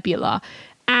love Nebula.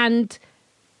 And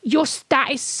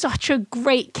that is such a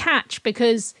great catch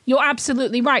because you're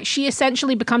absolutely right. She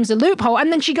essentially becomes a loophole,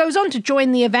 and then she goes on to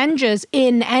join the Avengers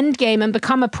in Endgame and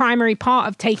become a primary part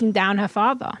of taking down her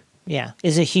father. Yeah,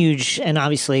 is a huge, and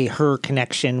obviously her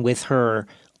connection with her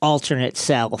alternate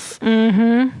self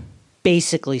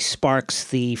basically sparks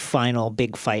the final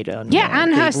big fight on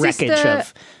and the her wreckage sister,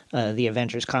 of the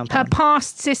Avengers compound. Her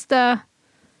past sister,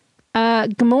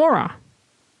 Gamora.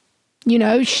 You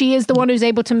know, she is the one who's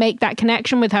able to make that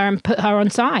connection with her and put her on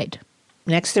side.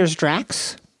 Next, there's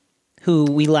Drax, who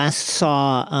we last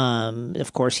saw.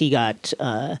 Of course, he got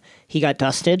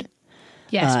dusted.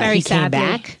 Yes, very sadly. He came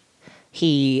back.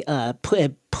 He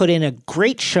put in a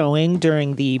great showing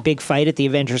during the big fight at the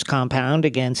Avengers compound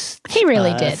against he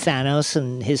really did. Thanos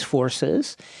and his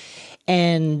forces.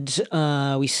 And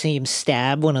we see him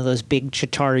stab one of those big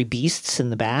Chitauri beasts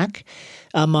in the back,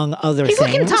 among other things. He's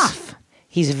looking tough.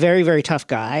 He's a very, very tough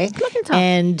guy. Looking tough.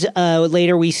 And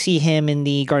later we see him in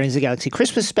the Guardians of the Galaxy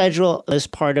Christmas special as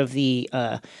part of the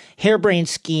harebrained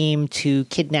scheme to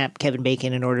kidnap Kevin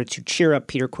Bacon in order to cheer up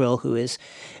Peter Quill, who is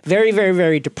very, very,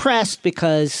 very depressed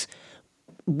because,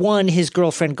 one, his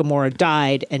girlfriend Gamora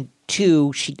died, and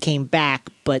two, she came back,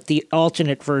 but the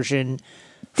alternate version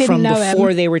from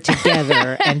before they were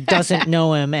together and doesn't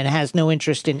know him and has no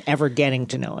interest in ever getting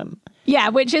to know him. Yeah,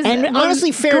 which is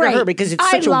honestly fair great. to her because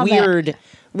it's such a weird.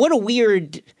 What a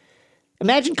weird.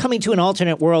 Imagine coming to an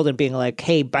alternate world and being like,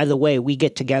 "Hey, by the way, we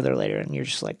get together later," and you're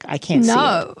just like, "I can't see it."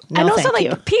 No, and also thank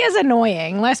you. Peter's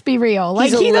annoying. Let's be real.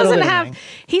 Like he doesn't have.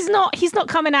 He's not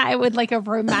coming at it with like a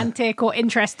romantic or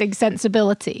interesting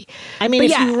sensibility. I mean,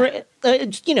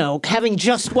 if you having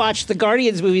just watched the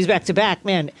Guardians movies back to back,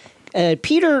 man,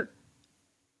 Peter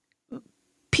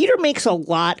makes a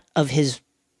lot of his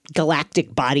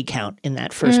galactic body count in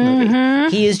that first movie.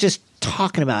 He is just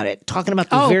talking about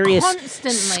the various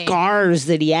scars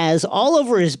that he has all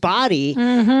over his body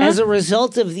as a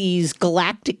result of these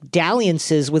galactic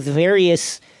dalliances with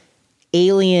various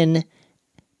alien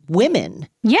women.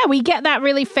 Yeah, we get that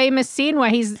really famous scene where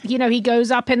he goes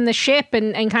up in the ship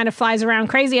and kind of flies around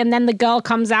crazy, and then the girl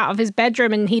comes out of his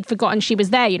bedroom and he'd forgotten she was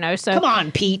there, so come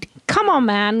on, Pete. Come on,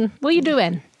 man. What are you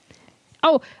doing?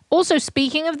 Oh, also,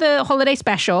 speaking of the holiday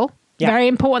special, very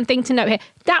important thing to note here.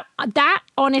 That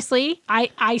honestly,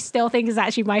 I still think is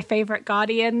actually my favorite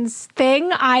Guardians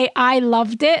thing. I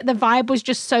loved it. The vibe was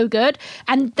just so good.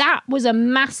 And that was a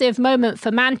massive moment for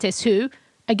Mantis, who,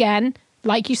 again,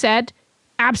 like you said,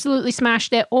 absolutely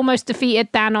smashed it, almost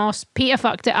defeated Thanos. Peter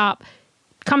fucked it up,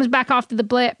 comes back after the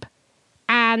blip,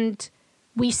 and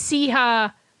we see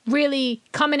her really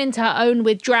coming into her own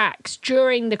with Drax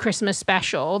during the Christmas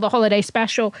special, the holiday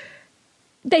special.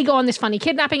 They go on this funny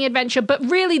kidnapping adventure, but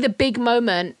really the big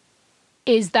moment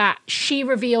is that she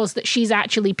reveals that she's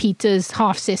actually Peter's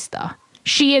half-sister.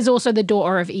 She is also the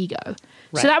daughter of Ego. Right.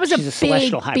 So that was a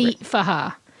big beat for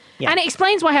her. Yeah. And it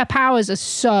explains why her powers are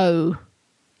so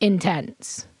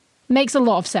intense. Makes a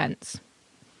lot of sense.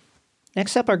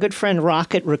 Next up, our good friend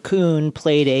Rocket Raccoon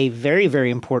played a very,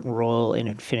 very important role in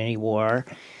Infinity War.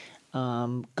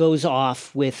 Goes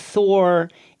off with Thor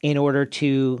in order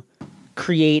to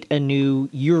create a new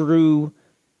Uru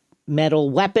metal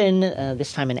weapon,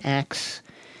 this time an axe.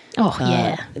 Oh,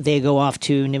 yeah. They go off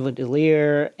to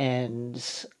Nidavellir and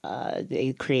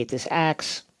they create this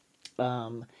axe.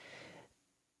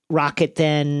 Rocket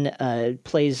then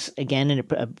plays, again,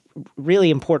 a really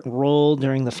important role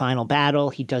during the final battle.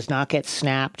 He does not get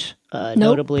snapped,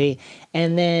 notably.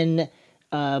 And then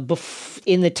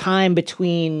in the time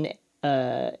between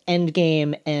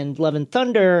Endgame and Love and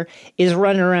Thunder is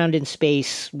running around in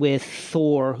space with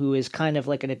Thor, who is kind of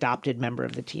like an adopted member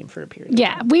of the team for a period of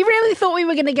time. We really thought we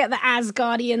were going to get the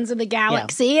Asgardians of the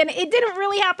Galaxy, and it didn't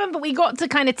really happen, but we got to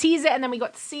kind of tease it, and then we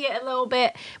got to see it a little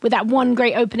bit with that one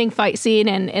great opening fight scene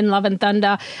in Love and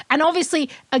Thunder. And obviously,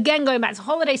 again, going back to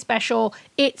Holiday Special,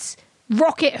 it's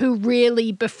Rocket who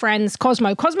really befriends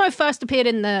Cosmo. Cosmo first appeared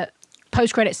in the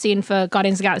post-credits scene for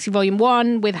Guardians of the Galaxy Volume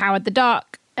 1 with Howard the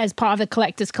Duck as part of the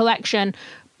Collector's Collection,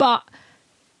 but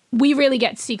we really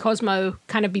get to see Cosmo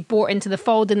kind of be brought into the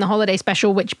fold in the holiday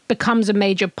special, which becomes a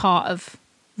major part of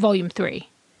Volume 3.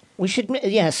 We should,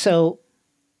 so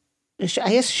I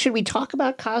guess, should we talk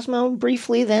about Cosmo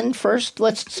briefly then first?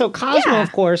 Cosmo,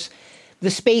 of course,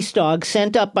 the space dog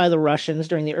sent up by the Russians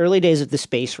during the early days of the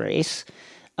space race,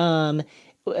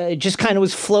 just kind of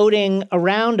was floating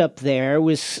around up there,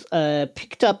 was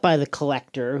picked up by the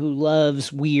Collector, who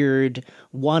loves weird,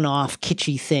 one-off,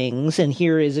 kitschy things, and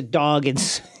here is a dog a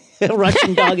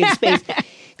Russian dog in space.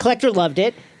 Collector loved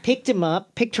it, picked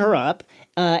her up,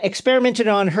 experimented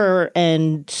on her,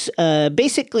 and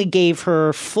basically gave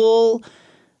her full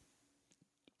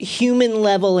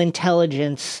human-level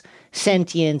intelligence,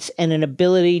 sentience, and an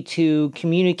ability to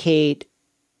communicate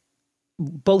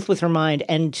both with her mind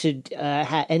and to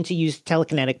use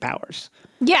telekinetic powers.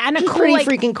 Yeah, and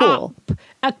freaking cool.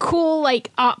 A cool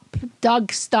up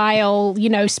Doug style,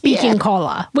 speaking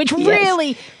collar, which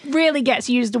really, really gets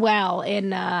used well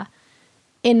in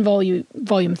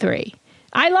volume 3.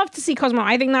 I love to see Cosmo.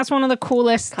 I think that's one of the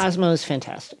coolest. Cosmo is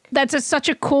fantastic. That's such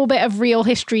a cool bit of real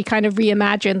history kind of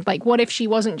reimagined. Like, what if she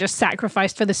wasn't just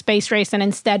sacrificed for the space race and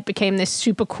instead became this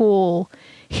super cool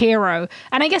hero?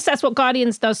 And I guess that's what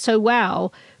Guardians does so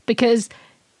well, because,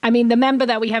 the member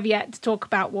that we have yet to talk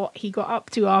about what he got up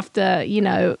to after,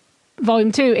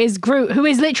 Volume 2 is Groot, who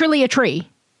is literally a tree,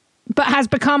 but has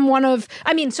become one of...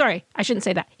 I shouldn't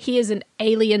say that. He is an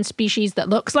alien species that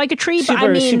looks like a tree,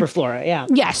 Superflora, yeah.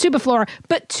 Yeah, Superflora.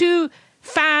 But to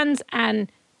fans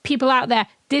and people out there,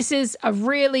 this is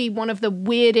really one of the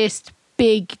weirdest,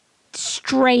 big,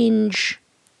 strange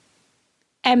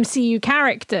MCU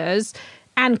characters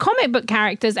and comic book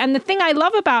characters. And the thing I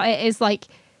love about it is,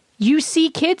 you see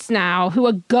kids now who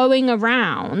are going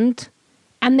around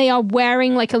and they are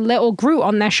wearing, a little Groot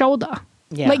on their shoulder.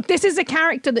 Yeah. This is a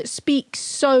character that speaks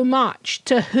so much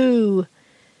to who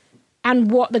and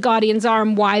what the Guardians are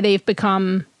and why they've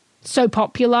become so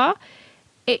popular.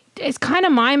 It's kind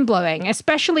of mind-blowing,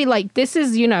 especially, this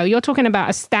is, you're talking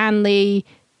about a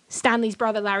Stanley's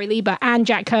brother, Larry Lieber, and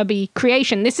Jack Kirby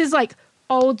creation. This is,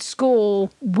 old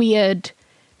school, weird,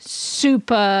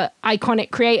 super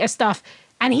iconic creator stuff.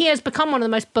 And he has become one of the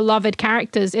most beloved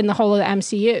characters in the whole of the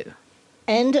MCU.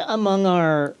 And among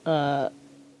our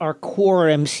core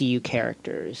MCU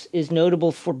characters is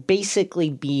notable for basically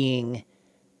being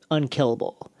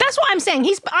unkillable. That's what I'm saying.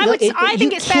 I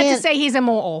think it's fair to say he's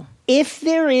immortal. If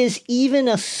there is even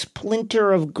a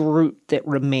splinter of Groot that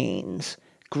remains,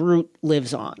 Groot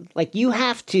lives on. You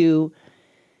have to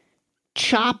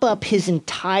chop up his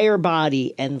entire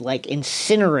body and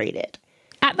incinerate it.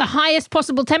 At the highest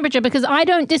possible temperature, because I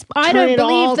don't believe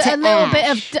that a little bit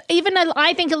of,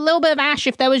 I think a little bit of ash,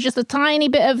 if there was just a tiny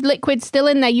bit of liquid still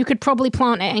in there, you could probably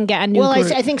plant it and get a new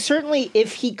Groot. I think certainly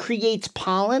if he creates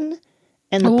pollen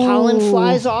and the pollen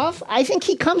flies off, I think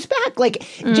he comes back.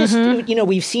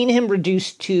 We've seen him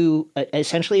reduced to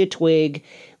essentially a twig.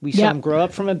 We saw him grow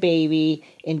up from a baby.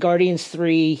 In Guardians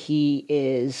 3, he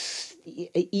is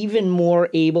even more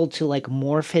able to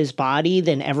morph his body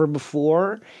than ever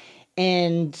before.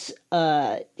 And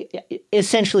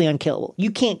essentially unkillable. You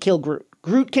can't kill Groot.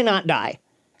 Groot cannot die.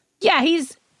 Yeah,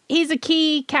 he's a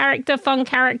key character, fun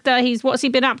character. What's he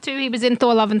been up to? He was in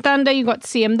Thor: Love and Thunder. You got to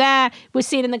see him there. We're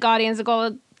seeing in the Guardians of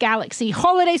the Galaxy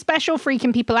holiday special,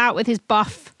 freaking people out with his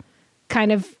buff,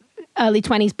 kind of early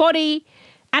 20s body.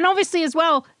 And obviously as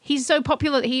well, he's so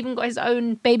popular that he even got his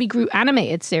own Baby Groot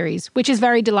animated series, which is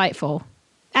very delightful.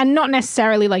 And not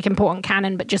necessarily important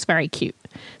canon, but just very cute.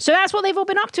 So that's what they've all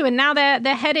been up to. And now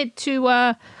they're headed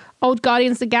to Old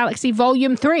Guardians of the Galaxy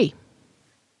Volume 3.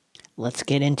 Let's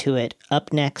get into it.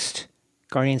 Up next,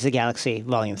 Guardians of the Galaxy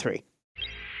Volume 3.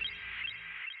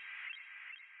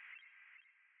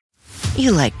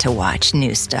 You like to watch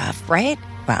new stuff, right?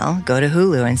 Well, go to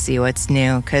Hulu and see what's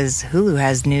new, because Hulu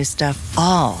has new stuff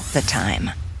all the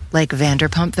time. Like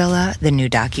Vanderpump Villa, the new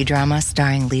docudrama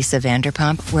starring Lisa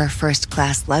Vanderpump, where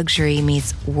first-class luxury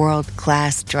meets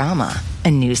world-class drama.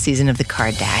 A new season of The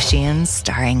Kardashians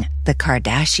starring The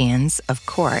Kardashians, of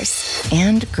course.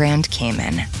 And Grand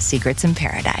Cayman, Secrets in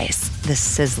Paradise, the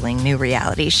sizzling new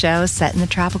reality show set in the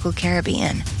tropical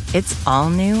Caribbean. It's all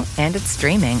new and it's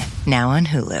streaming now on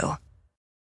Hulu.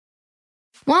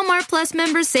 Walmart Plus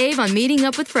members save on meeting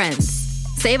up with friends.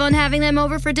 Save on having them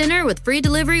over for dinner with free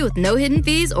delivery with no hidden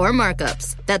fees or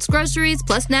markups. That's groceries,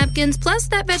 plus napkins, plus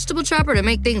that vegetable chopper to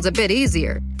make things a bit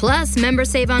easier. Plus, members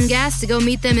save on gas to go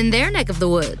meet them in their neck of the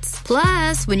woods.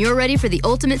 Plus, when you're ready for the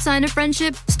ultimate sign of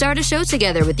friendship, start a show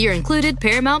together with your included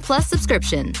Paramount Plus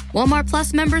subscription. Walmart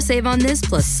Plus members save on this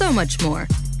plus so much more.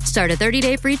 Start a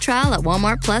 30-day free trial at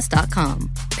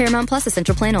walmartplus.com. Paramount Plus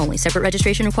Essential Plan only. Separate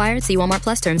registration required. See Walmart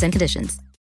Plus terms and conditions.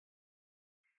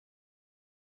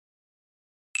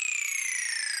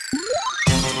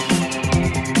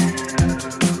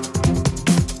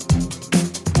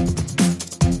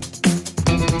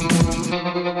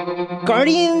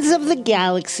 Guardians of the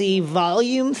Galaxy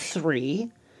Volume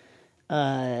 3.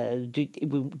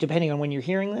 Depending on when you're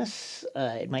hearing this,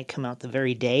 it might come out the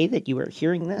very day that you are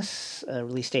hearing this.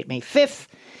 Release date May 5th.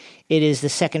 It is the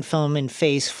second film in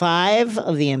Phase 5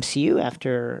 of the MCU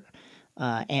after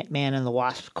Ant-Man and the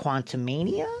Wasp: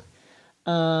 Quantumania.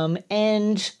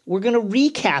 And we're going to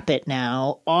recap it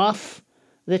now off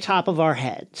the top of our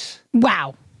heads.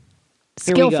 Wow.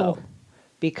 Skillful. Here we go.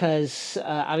 Because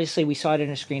obviously we saw it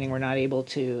in a screening. We're not able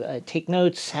to take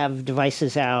notes, have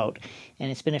devices out,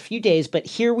 and it's been a few days. But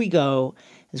here we go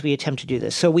as we attempt to do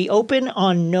this. So we open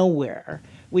on Nowhere,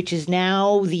 which is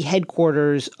now the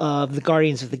headquarters of the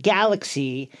Guardians of the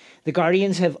Galaxy. The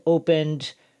Guardians have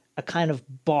opened a kind of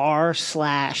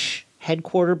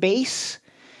bar/headquarter base.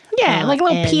 Yeah, like a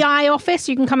little PI office.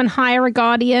 You can come and hire a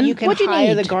Guardian. You can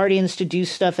hire the Guardians to do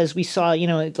stuff, as we saw,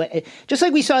 just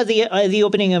like we saw the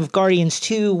opening of Guardians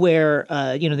 2, where,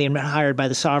 they had been hired by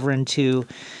the Sovereign to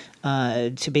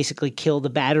basically kill the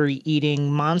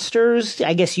battery-eating monsters.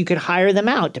 I guess you could hire them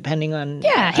out, depending on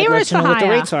heroes for hire. What the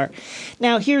rates are.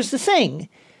 Now, here's the thing.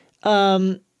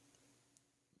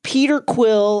 Peter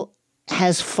Quill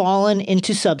has fallen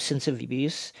into substance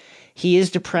abuse. He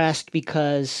is depressed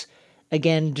because...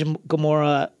 Again,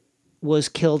 Gamora was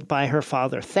killed by her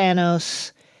father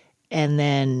Thanos, and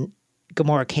then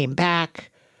Gamora came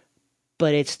back,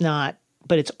 but it's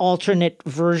alternate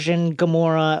version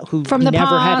Gamora who from the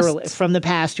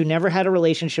past who never had a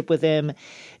relationship with him,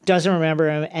 doesn't remember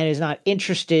him, and is not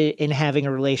interested in having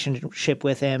a relationship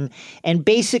with him, and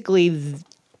basically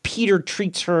Peter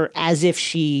treats her as if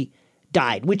she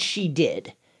died, which she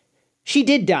did. She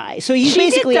did die. So he's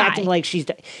basically acting like she's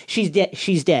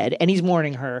dead, and he's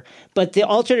mourning her. But the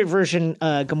alternate version,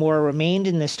 Gamora, remained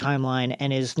in this timeline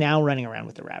and is now running around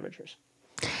with the Ravagers.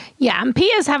 Yeah, and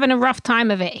Peter's having a rough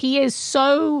time of it. He is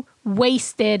so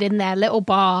wasted in their little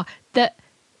bar that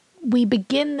we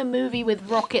begin the movie with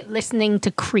Rocket listening to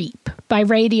Creep by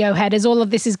Radiohead as all of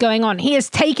this is going on. He has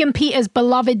taken Peter's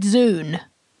beloved Zune.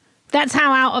 That's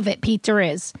how out of it Peter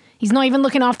is. He's not even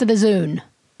looking after the Zune.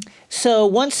 So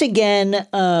once again,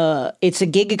 it's a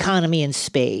gig economy in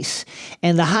space,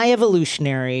 and the High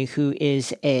Evolutionary, who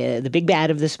is the big bad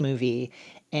of this movie,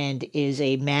 and is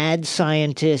a mad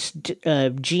scientist,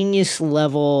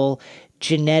 genius-level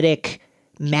genetic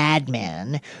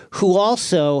madman, who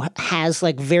also has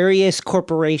like various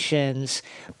corporations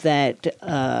that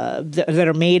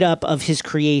are made up of his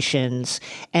creations,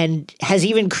 and has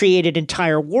even created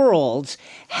entire worlds,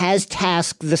 has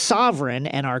tasked the Sovereign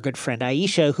and our good friend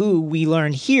Aisha, who we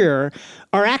learn here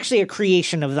are actually a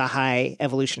creation of the High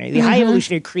Evolutionary. The High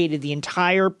Evolutionary created the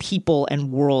entire people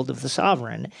and world of the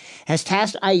Sovereign, has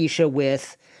tasked Aisha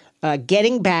with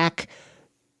getting back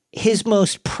his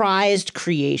most prized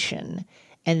creation,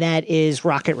 and that is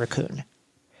Rocket Raccoon,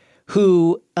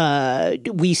 who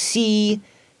we see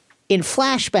in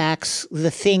flashbacks the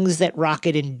things that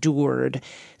Rocket endured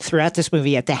throughout this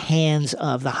movie at the hands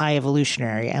of the High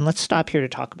Evolutionary. And let's stop here to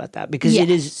talk about that, because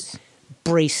it is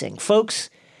bracing.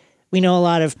 Folks, we know a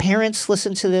lot of parents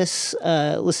listen to this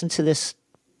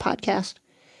podcast.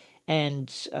 And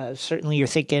certainly you're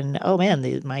thinking, oh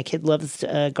man, my kid loved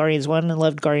Guardians 1 and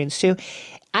loved Guardians 2.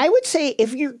 I would say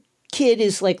if your kid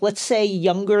is like, let's say,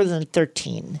 younger than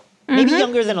 13, maybe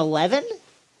younger than 11,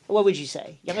 what would you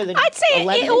say? Younger than I'd say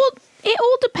 11? It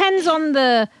all depends on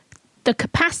the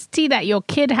capacity that your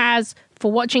kid has for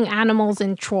watching animals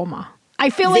in trauma. I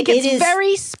feel like it's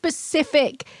very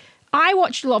specific. I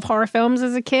watched a lot of horror films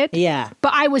as a kid. Yeah.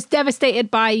 But I was devastated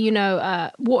by,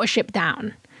 Watership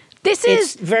Down.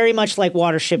 It's very much like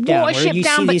Watership Down, where you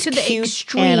see these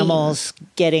cute animals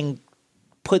getting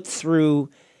put through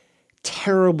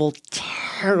terrible,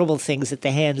 terrible things at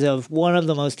the hands of one of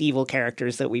the most evil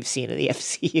characters that we've seen in the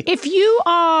MCU. If you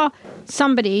are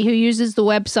somebody who uses the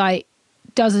website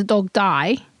Does a Dog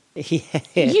Die,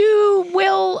 you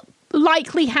will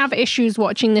likely have issues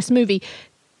watching this movie.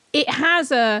 It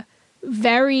has a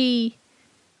very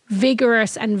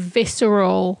vigorous and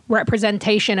visceral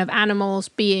representation of animals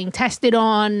being tested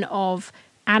on, of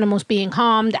animals being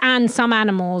harmed, and some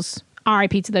animals,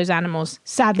 RIP to those animals,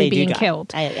 sadly being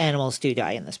killed. Animals do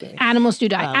die in this movie. Animals do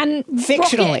die. And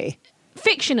fictionally.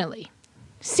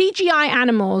 CGI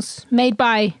animals made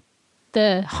by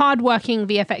the hardworking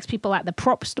VFX people at the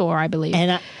prop store, I believe.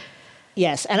 And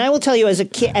I will tell you, as a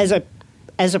kid, as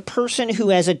a person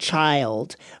who, as a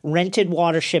child, rented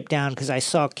Watership Down because I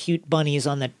saw cute bunnies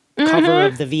on the cover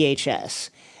of the VHS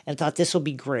and thought this will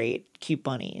be great, cute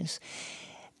bunnies,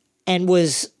 and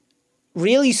was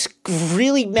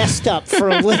really messed up for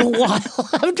a little while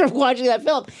after watching that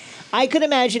film. I could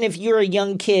imagine if you're a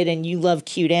young kid and you love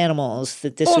cute animals,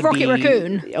 that this would Rocket be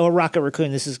Raccoon. or Rocket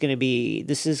Raccoon. This is going to be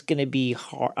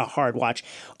a hard watch.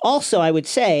 Also, I would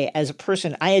say, as a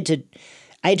person, I had to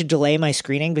delay my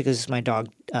screening because my dog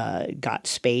got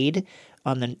spayed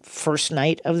on the first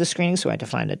night of the screening, so I had to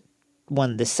find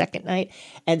one the second night,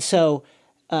 and so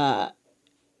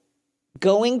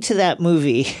going to that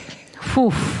movie.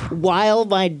 While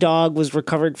my dog was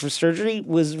recovering from surgery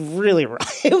was really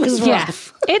rough. It was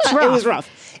rough. It's rough. It was rough.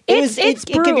 It's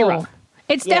brutal. It can be rough.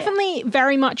 It's definitely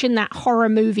very much in that horror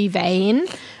movie vein.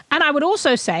 And I would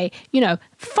also say,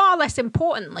 far less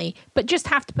importantly, but just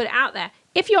have to put it out there,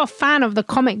 if you're a fan of the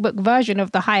comic book version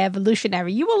of The High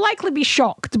Evolutionary, you will likely be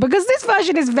shocked because this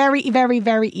version is very, very,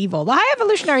 very evil. The High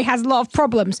Evolutionary has a lot of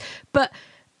problems, but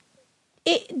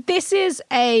this is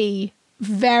a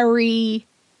villain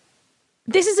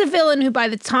who, by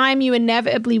the time you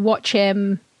inevitably watch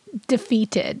him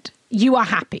defeated, you are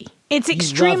happy. It's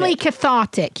extremely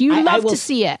cathartic. You love to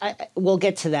see it. We'll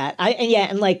get to that.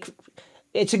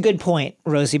 It's a good point,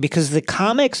 Rosie, because the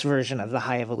comics version of The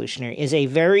High Evolutionary is a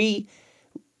very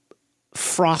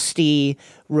frosty,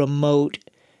 remote,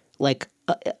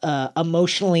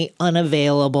 emotionally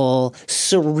unavailable,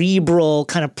 cerebral,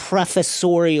 kind of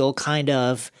professorial kind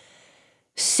of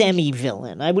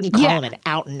semi-villain. I wouldn't call him an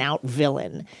out-and-out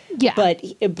villain. Yeah. But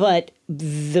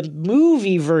the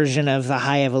movie version of The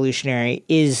High Evolutionary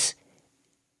is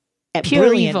pure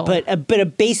brilliant, evil. but a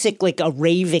basic, a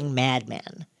raving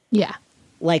madman. Yeah.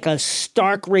 Like a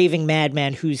stark raving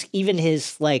madman who's even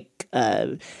his,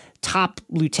 top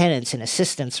lieutenants and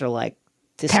assistants are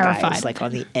this terrified. guy is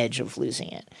on the edge of losing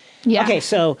it. Yeah. Okay,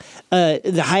 so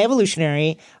the High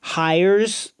Evolutionary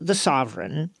hires the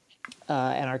Sovereign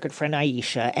and our good friend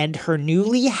Aisha and her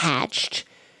newly hatched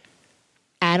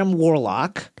Adam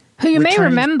Warlock. Who you may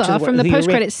remember from the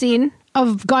post-credit scene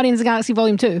of Guardians of the Galaxy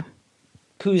Volume 2.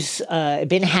 Who's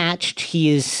been hatched. He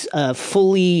is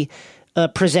fully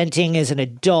presenting as an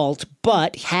adult,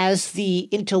 but has the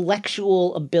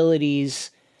intellectual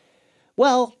abilities,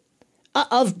 of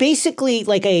basically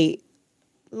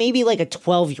maybe a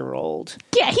 12-year-old.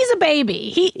 Yeah, he's a baby.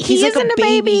 He isn't a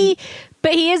baby,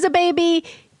 but he is a baby.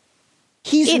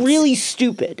 He's really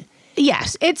stupid.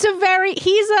 Yes, he's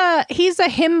a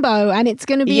himbo, and it's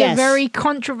going to be a very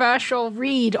controversial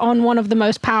read on one of the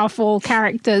most powerful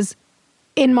characters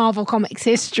in Marvel Comics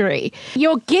history.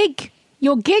 Your gig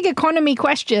economy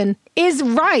question is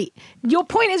right. Your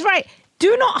point is right.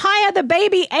 Do not hire the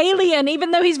baby alien, even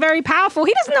though he's very powerful.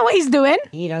 He doesn't know what he's doing.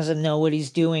 He doesn't know what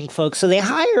he's doing, folks. So they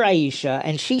hire Aisha,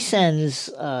 and she sends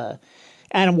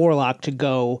Adam Warlock to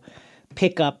go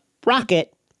pick up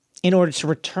Rocket in order to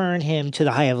return him to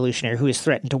the High Evolutionary, who is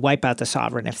threatened to wipe out the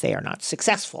Sovereign if they are not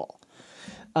successful.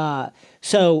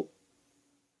 So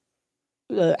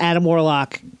Adam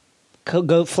Warlock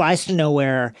flies to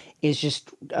nowhere, is just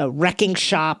a wrecking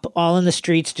shop all in the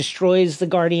streets, destroys the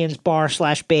Guardians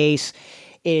bar/base,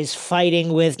 is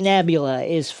fighting with Nebula,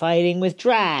 is fighting with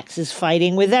Drax, is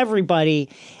fighting with everybody.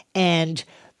 And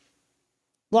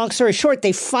long story short,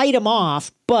 they fight him off,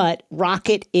 but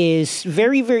Rocket is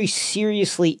very, very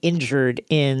seriously injured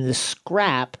in the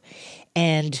scrap.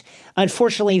 And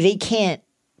unfortunately, they can't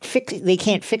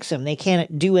fix him. They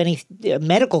can't do any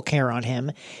medical care on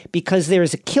him because there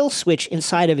is a kill switch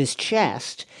inside of his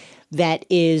chest that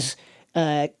is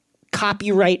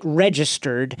copyright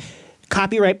registered,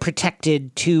 copyright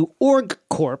protected to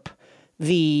OrgCorp,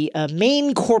 the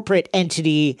main corporate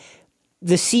entity,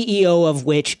 the CEO of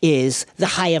which is the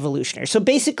High Evolutionary. So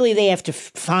basically, they have to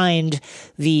find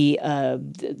the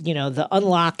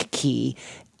unlock key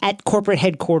at corporate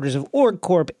headquarters of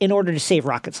OrgCorp in order to save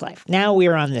Rocket's life. Now we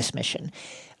are on this mission.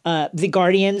 The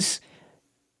Guardians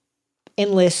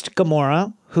enlist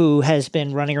Gamora, who has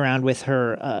been running around with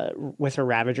her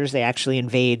Ravagers. They actually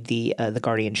invade the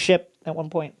Guardian ship at one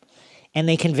point, and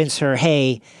they convince her,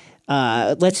 "Hey,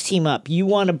 let's team up. You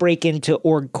want to break into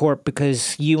OrgCorp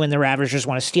because you and the Ravagers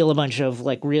want to steal a bunch of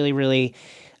really, really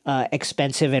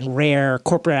expensive and rare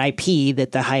corporate IP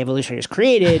that the High Evolutionary has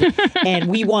created, and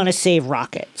we want to save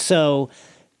Rocket. So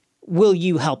will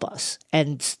you help us?"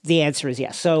 And the answer is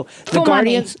yes. So the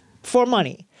Guardians, for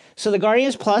money. So the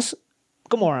Guardians plus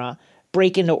Gamora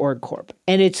break into OrgCorp,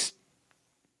 and it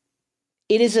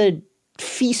is a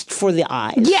feast for the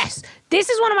eyes. Yes, this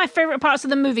is one of my favorite parts of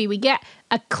the movie. We get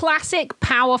a classic,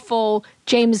 powerful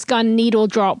James Gunn needle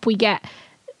drop. We get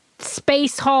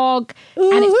Space Hog,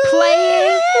 and it's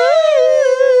playing.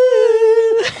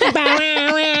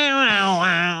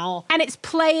 And it's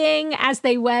playing as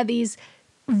they wear these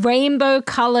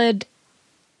rainbow-colored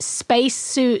space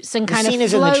suits and kind of scene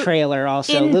is in the trailer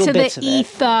also, into little bits the of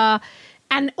ether.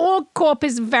 And OrgCorp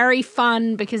is very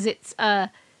fun because it's a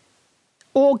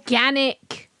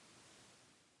organic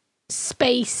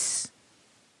space,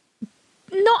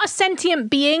 not a sentient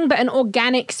being, but an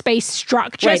organic space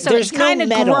structure. Right, so there's it's kind of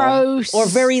metal gross. or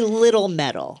very little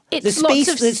metal. It's lots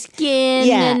of skin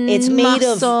and it's made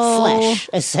muscle. of flesh,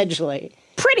 essentially.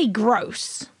 Pretty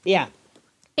gross. Yeah.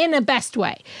 In the best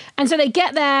way. And so they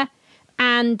get there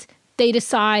and they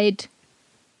decide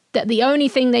that the only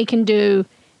thing they can do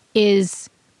is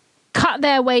cut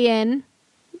their way in,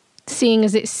 seeing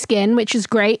as it's skin, which is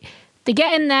great. They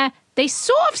get in there. They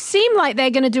sort of seem like they're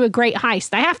going to do a great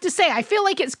heist. I have to say, I feel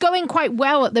like it's going quite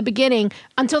well at the beginning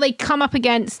until they come up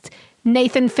against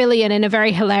Nathan Fillion in a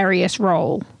very hilarious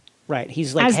role. Right.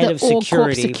 He's like as head the of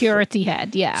security. security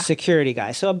head, yeah. Security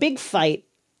guy. So a big fight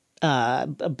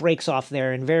breaks off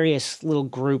there in various little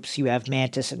groups. You have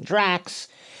Mantis and Drax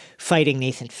fighting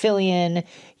Nathan Fillion.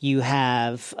 You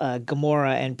have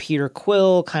Gamora and Peter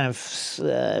Quill, kind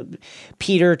of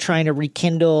Peter trying to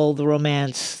rekindle the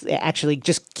romance. Actually,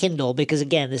 just kindle, because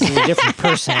again, this is a different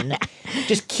person.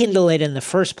 Just kindle it in the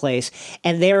first place.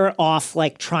 And they're off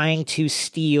like trying to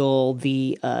steal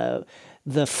the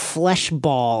flesh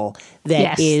ball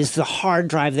that is the hard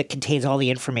drive that contains all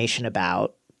the information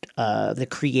about the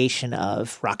creation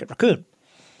of Rocket Raccoon.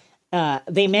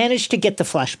 They managed to get the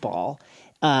flesh ball,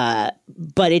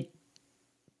 but it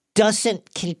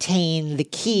doesn't contain the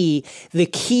key. The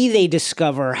key they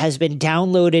discover has been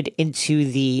downloaded into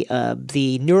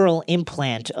the neural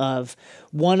implant of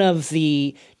one of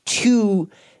the two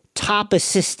top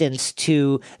assistants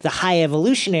to the High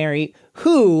Evolutionary,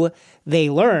 who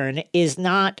they learn is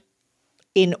not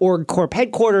in OrgCorp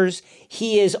headquarters.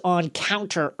 He is on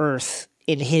Counter Earth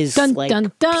in his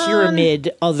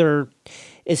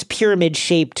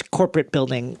pyramid-shaped corporate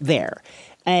building there.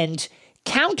 And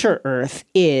Counter Earth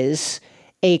is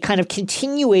a kind of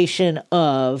continuation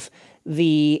of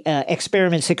the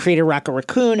experiments that created Rocket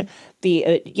Raccoon.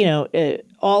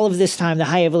 All of this time, the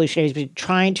High Evolutionary has been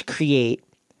trying to create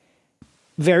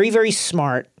very, very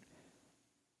smart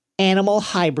animal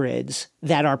hybrids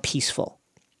that are peaceful.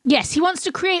 Yes, he wants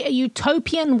to create a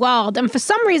utopian world. And for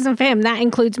some reason for him, that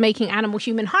includes making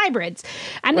animal-human hybrids.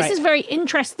 And this is very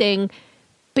interesting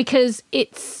because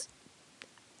it's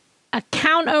a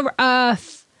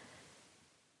Counter-Earth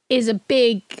is a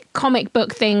big comic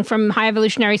book thing from High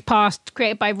Evolutionary's past,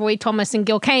 created by Roy Thomas and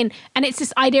Gil Kane. And it's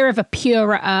this idea of a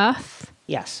purer Earth.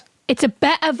 Yes. It's a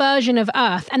better version of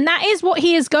Earth. And that is what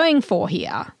he is going for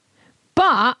here.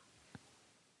 But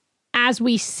as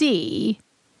we see,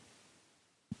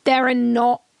 there are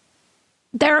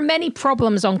many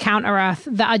problems on Counter Earth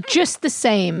that are just the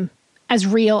same as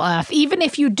real Earth, even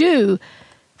if you do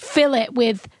fill it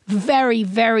with very,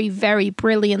 very, very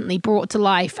brilliantly brought to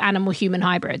life animal-human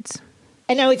hybrids.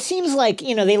 And now it seems like,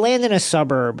 they land in a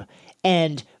suburb,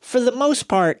 and for the most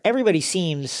part, everybody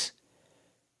seems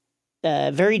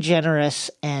very generous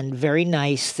and very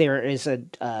nice. There is a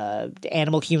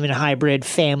animal-human hybrid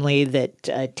family that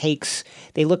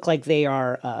they look like they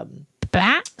are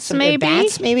bats, maybe?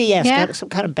 Bats, maybe, yes. Yeah. Some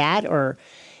kind of bat or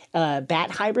bat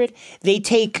hybrid. They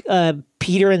take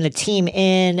Peter and the team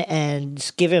in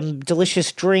and give him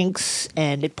delicious drinks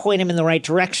and point him in the right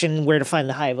direction where to find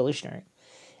the High Evolutionary.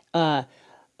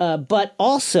 But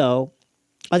also,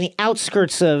 on the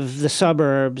outskirts of the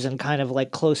suburbs and kind of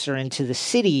like closer into the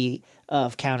city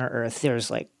of Counter Earth, there's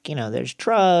there's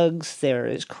drugs, there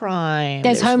is crime,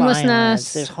 there's homelessness,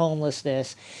 violence, there's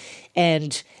homelessness.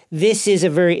 And this is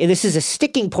a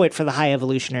sticking point for the High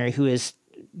Evolutionary, who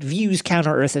views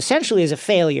Counter Earth essentially as a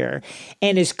failure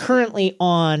and is currently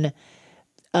onto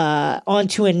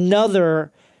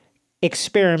another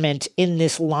experiment in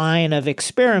this line of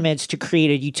experiments to create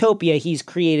a utopia. He's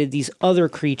created these other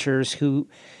creatures who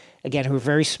are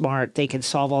very smart. They can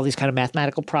solve all these kind of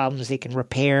mathematical problems. They can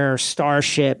repair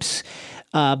starships,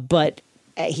 but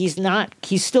he's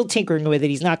still tinkering with it.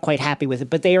 He's not quite happy with it,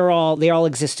 but they all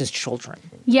exist as children.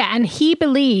 Yeah, and he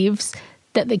believes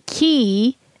that the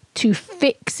key to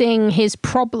fixing his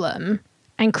problem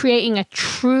and creating a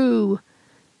true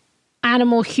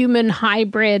animal-human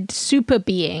hybrid super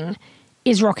being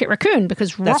is Rocket Raccoon,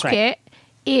 because Rocket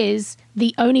is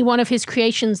the only one of his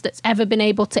creations that's ever been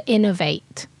able to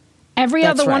innovate. Every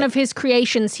other one of his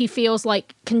creations, he feels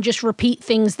like, can just repeat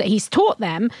things that he's taught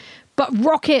them. But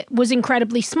Rocket was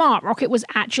incredibly smart. Rocket was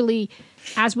actually,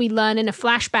 as we learn in a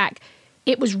flashback,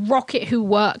 it was Rocket who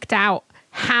worked out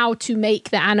how to make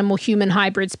the animal-human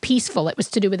hybrids peaceful. It was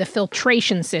to do with a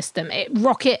filtration system.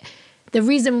 The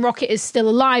reason Rocket is still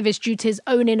alive is due to his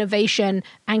own innovation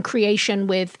and creation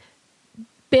with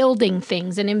building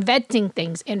things and inventing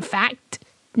things. In fact,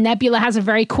 Nebula has a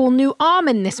very cool new arm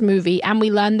in this movie, and we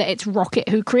learn that it's Rocket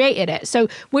who created it. So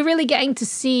we're really getting to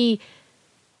see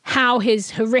how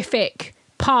his horrific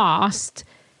past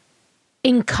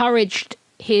encouraged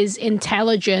his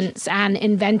intelligence and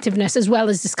inventiveness, as well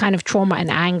as this kind of trauma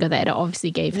and anger that it obviously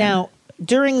gave him. Now,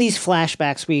 during these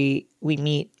flashbacks, we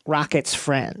meet Rocket's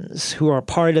friends who are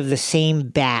part of the same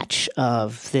batch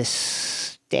of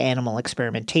this animal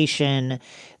experimentation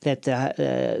that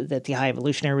the High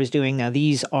Evolutionary was doing. Now,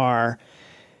 these are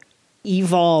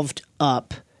evolved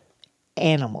up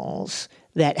animals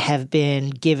that have been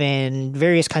given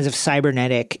various kinds of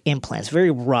cybernetic implants,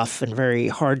 very rough and very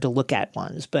hard to look at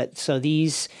ones. But so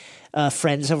these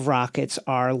friends of Rocket's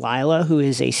are Lila, who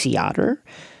is a sea otter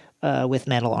with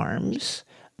metal arms,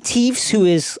 Teefs, who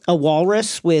is a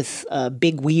walrus with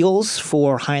big wheels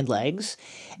for hind legs,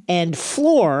 and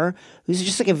Floor, who's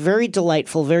just like a very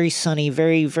delightful, very sunny,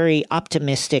 very, very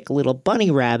optimistic little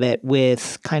bunny rabbit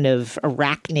with kind of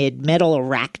metal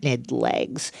arachnid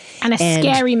legs. And a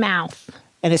scary mouth.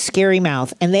 And a scary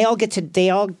mouth. And they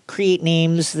all create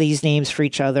these names for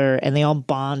each other, and they all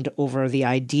bond over the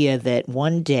idea that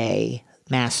one day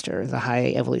Master, the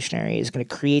High Evolutionary, is going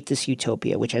to create this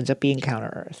utopia, which ends up being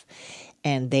Counter-Earth.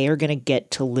 And they are going to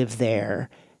get to live there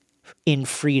in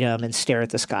freedom and stare at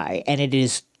the sky. And it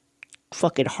is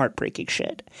fucking heartbreaking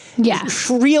shit. Yeah.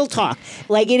 Real talk.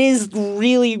 Like, it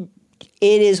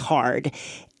is hard.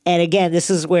 And again,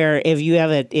 this is where if you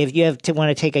have to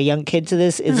want to take a young kid to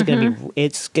this, it's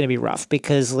gonna be rough,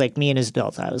 because like me and as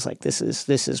adults, I was like, this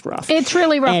is rough. It's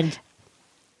really rough. And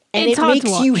it's it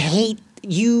makes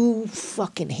you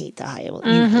fucking hate the High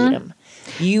Evolutionary. You hate him.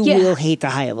 You will hate the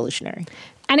High Evolutionary.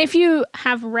 And if you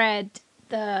have read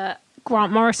the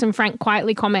Grant Morrison, Frank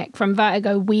Quitely comic from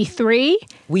Vertigo, We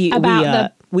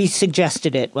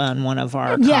suggested it on one of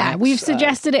our Yeah, comics, we've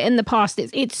suggested it in the past.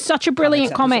 It's such a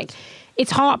brilliant comic.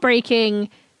 It's heartbreaking,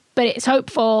 but it's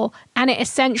hopeful, and it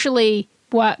essentially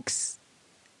works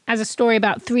as a story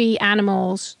about three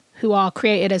animals who are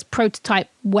created as prototype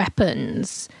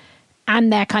weapons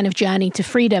and their kind of journey to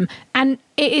freedom. And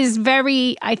it is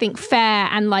very, I think, fair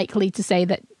and likely to say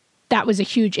that was a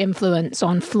huge influence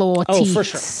on Floor,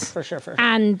 Teefs, for sure.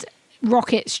 and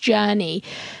Rocket's journey.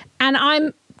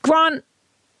 And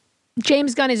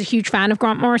James Gunn is a huge fan of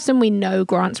Grant Morrison. We know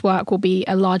Grant's work will be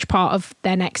a large part of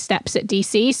their next steps at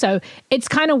DC. So it's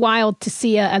kind of wild to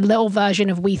see a little version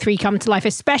of We Three come to life,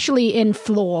 especially in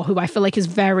Floor, who I feel like is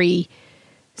very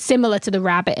similar to the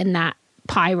rabbit in that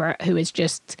pirate, who is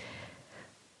just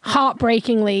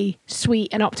heartbreakingly sweet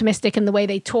and optimistic in the way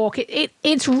they talk.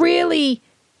 It's really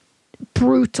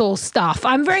brutal stuff.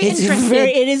 I'm very interested.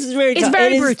 It's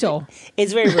very brutal.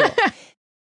 It's very brutal.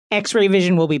 X-Ray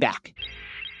Vision will be back.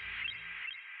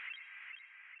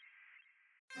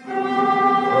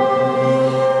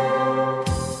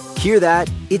 Hear that?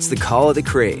 It's the call of the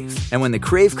Crave. And when the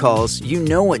Crave calls, you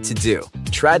know what to do.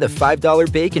 Try the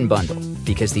 $5 Bacon Bundle,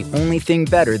 because the only thing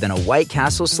better than a White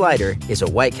Castle slider is a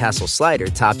White Castle slider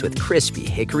topped with crispy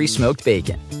hickory smoked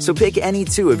bacon. So pick any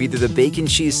two of either the Bacon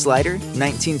Cheese Slider,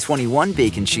 1921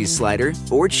 Bacon Cheese Slider,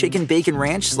 or Chicken Bacon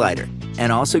Ranch Slider.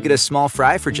 And also get a small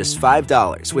fry for just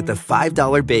 $5 with the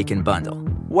 $5 Bacon Bundle.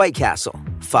 White Castle.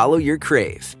 Follow your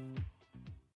Crave.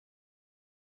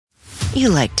 You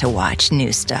like to watch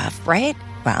new stuff, right?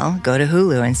 Well, go to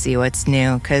Hulu and see what's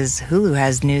new, because Hulu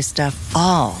has new stuff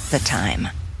all the time.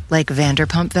 Like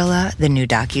Vanderpump Villa, the new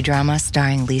docudrama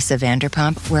starring Lisa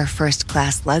Vanderpump, where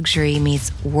first-class luxury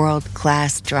meets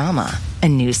world-class drama. A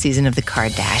new season of The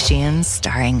Kardashians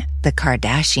starring The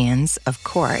Kardashians, of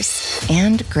course.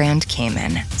 And Grand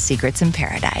Cayman, Secrets in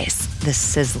Paradise, the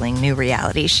sizzling new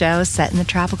reality show set in the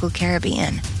tropical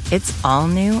Caribbean. It's all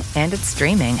new, and it's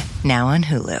streaming now on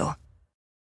Hulu.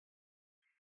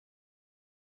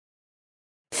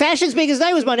 Fashion's biggest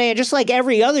night was Monday, and just like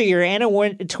every other year, Anna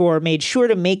Wintour made sure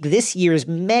to make this year's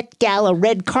Met Gala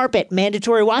red carpet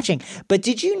mandatory watching. But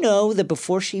did you know that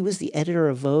before she was the editor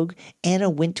of Vogue,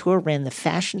 Anna Wintour ran the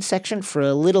fashion section for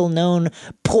a little-known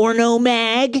porno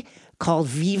mag called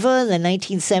Viva in the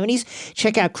 1970s?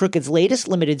 Check out Crooked's latest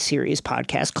limited series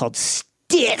podcast called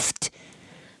Stiffed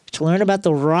to learn about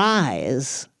the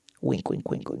rise, wink, wink,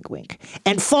 wink, wink, wink,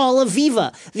 and fall of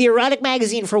Viva, the erotic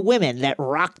magazine for women that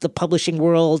rocked the publishing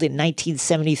world in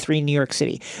 1973 New York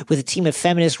City. With a team of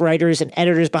feminist writers and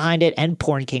editors behind it and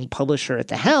Porn King publisher at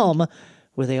the helm,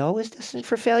 were they always destined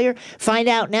for failure? Find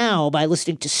out now by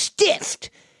listening to Stiffed,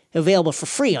 available for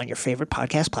free on your favorite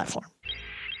podcast platform.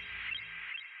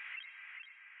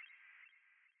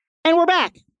 And we're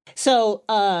back. So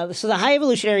the High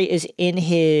Evolutionary is in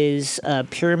his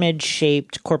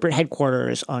pyramid-shaped corporate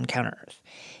headquarters on Counter-Earth.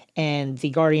 and the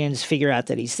Guardians figure out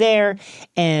that he's there,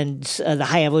 and the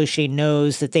High Evolutionary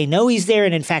knows that they know he's there,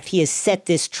 and in fact, he has set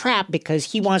this trap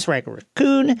because he wants Rocket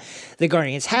Raccoon. The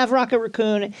Guardians have Rocket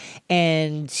Raccoon,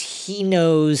 and he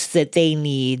knows that they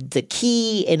need the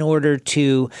key in order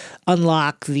to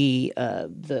unlock the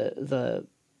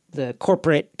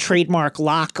corporate trademark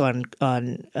lock on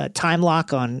time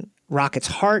lock on Rocket's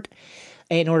heart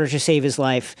in order to save his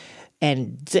life,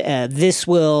 and this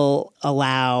will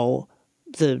allow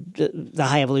the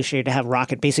High Evolutionary to have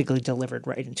Rocket basically delivered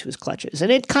right into his clutches.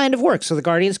 And it kind of works. So the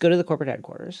Guardians go to the corporate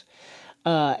headquarters,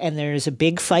 and there's a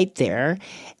big fight there.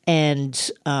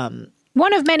 And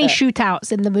one of many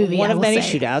shootouts in the movie. One of many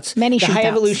say. shootouts. Many the shootouts. High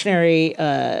Evolutionary.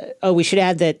 We should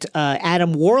add that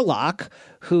Adam Warlock,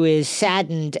 who is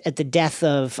saddened at the death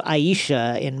of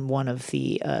Aisha in one of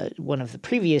the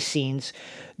previous scenes,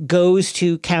 goes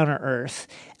to Counter Earth.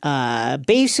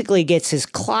 Basically gets his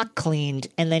clock cleaned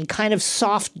and then kind of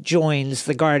soft joins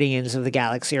the Guardians of the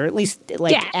Galaxy, or at least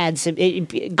adds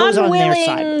it goes on their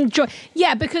side.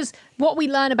 Yeah, because what we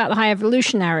learn about the High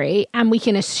Evolutionary, and we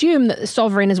can assume that the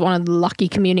Sovereign is one of the lucky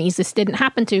communities this didn't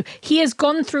happen to. He has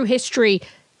gone through history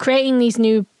creating these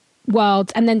new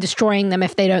worlds and then destroying them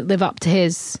if they don't live up to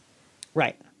his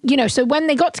right. So when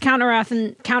they got to Counter-Earth,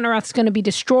 and Counter-Earth's going to be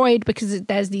destroyed because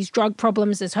there's these drug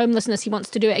problems, there's homelessness, he wants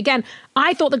to do it again.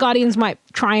 I thought the Guardians might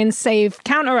try and save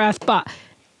Counter-Earth, but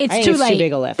it's too late. Too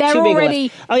big a lift. They're already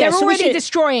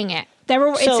destroying it.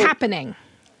 It's happening.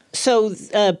 So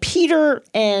Peter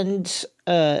and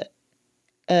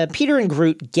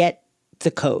Groot get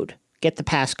the code, get the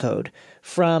passcode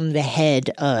from the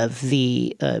head of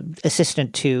the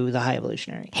assistant to the High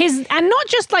Evolutionary. And not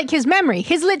just like his memory,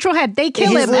 his literal head. They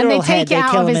kill him and they take it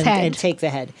out of his head. And take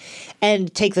the head.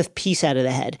 And take the piece out of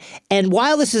the head. And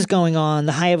while this is going on,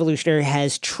 the High Evolutionary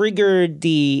has triggered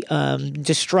the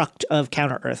destruct of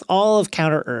Counter-Earth. All of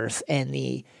Counter-Earth and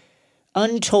the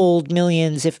untold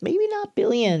millions, if maybe not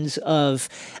billions, of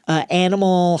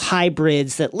animal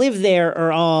hybrids that live there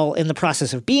are all in the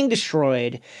process of being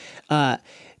destroyed.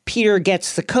 Peter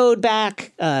gets the code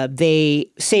back.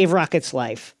 They save Rocket's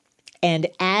life. And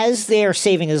as they're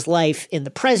saving his life in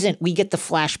the present, we get the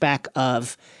flashback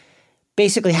of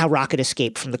basically how Rocket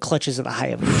escaped from the clutches of the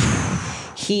High Evolutionary.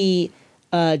 He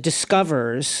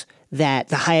discovers that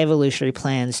the High Evolutionary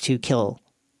plans to kill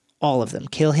all of them,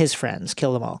 kill his friends,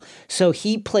 kill them all. So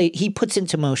he puts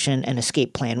into motion an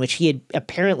escape plan, which he had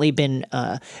apparently been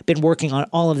working on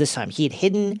all of this time. He had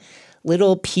hidden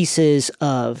little pieces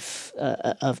of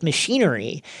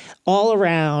machinery all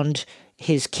around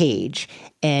his cage,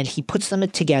 and he puts them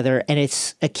together, and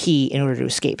it's a key in order to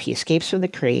escape. He escapes from the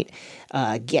crate,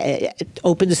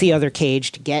 opens the other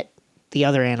cage to get the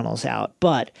other animals out,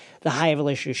 but the High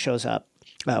Evolutionary shows up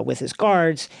with his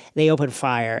guards. They open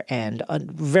fire, and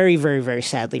very, very, very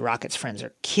sadly, Rocket's friends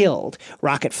are killed.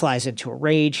 Rocket flies into a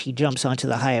rage. He jumps onto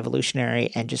the High Evolutionary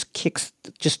and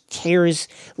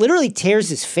literally tears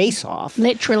his face off.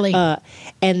 Literally.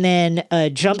 And then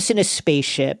jumps in a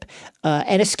spaceship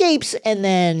and escapes. And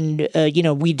then,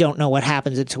 we don't know what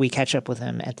happens until we catch up with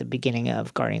him at the beginning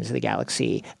of Guardians of the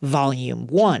Galaxy Volume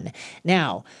 1.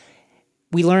 Now,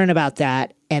 we learn about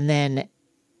that, and then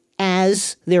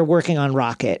as they're working on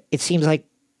Rocket, it seems like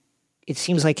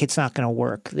it's not going to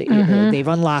work. They've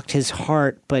unlocked his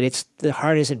heart, but the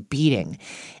heart isn't beating,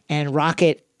 and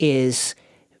Rocket is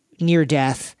near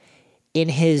death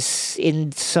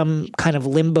in some kind of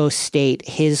limbo state.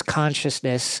 His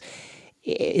consciousness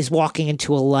is walking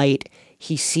into a light.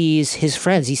 He sees his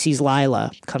friends. He sees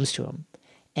Lila comes to him.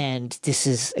 And this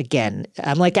is, again,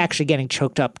 I'm like actually getting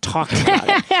choked up talking about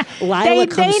it. Lila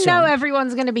comes to him. They know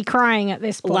everyone's going to be crying at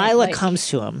this point. Lila comes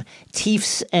to him.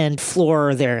 Teefs and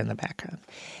Floor are there in the background.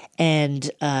 And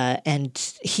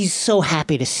he's so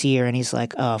happy to see her. And he's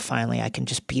like, oh, finally, I can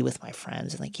just be with my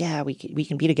friends. And like, yeah, we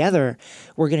can be together.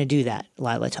 We're going to do that.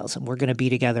 Lila tells him, we're going to be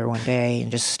together one day and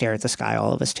just stare at the sky,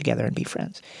 all of us together, and be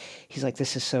friends. He's like,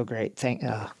 this is so great.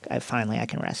 Finally, I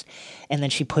can rest. And then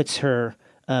she puts her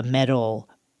metal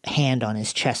hand on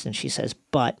his chest and she says,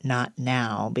 but not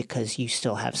now, because you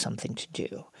still have something to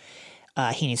do.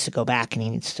 He needs to go back and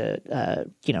he needs to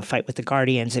fight with the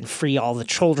Guardians and free all the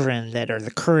children that are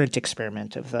the current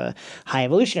experiment of the High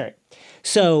Evolutionary.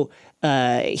 So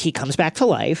he comes back to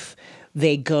life.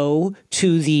 They go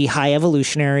to the High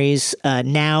Evolutionary's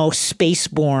now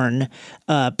spaceborne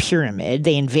pyramid.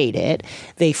 They invade it.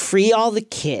 They free all the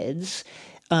kids.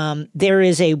 There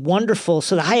is a wonderful,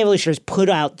 so the High Evolutionaries put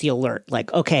out the alert,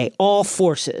 like, okay, all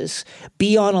forces,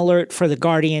 be on alert for the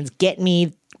Guardians, get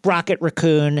me Rocket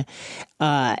Raccoon,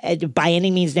 by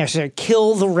any means necessary,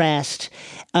 kill the rest,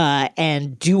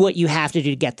 and do what you have to do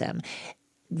to get them.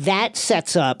 that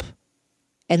sets up,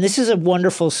 and this is a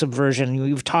wonderful subversion.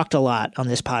 We've talked a lot on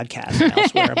this podcast and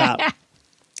elsewhere about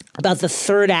the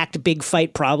third act big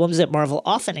fight problems that Marvel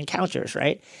often encounters,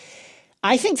 right?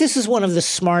 I think this is one of the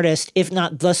smartest, if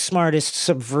not the smartest,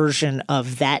 subversion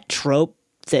of that trope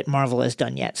that Marvel has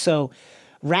done yet. So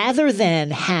rather than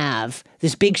have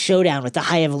this big showdown with the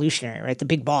High Evolutionary, right, the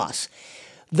big boss,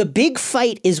 the big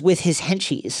fight is with his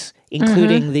henchies,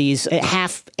 including these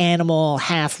half animal,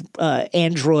 half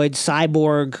android,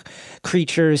 cyborg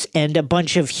creatures, and a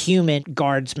bunch of human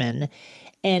guardsmen.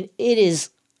 And it is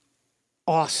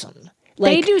awesome.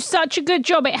 They do such a good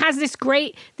job. It has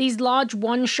these large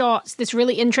one-shots, this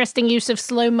really interesting use of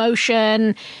slow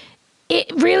motion.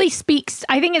 It really speaks,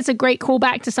 I think it's a great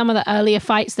callback to some of the earlier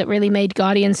fights that really made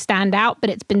Guardians stand out, but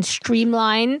it's been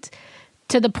streamlined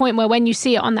to the point where when you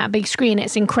see it on that big screen,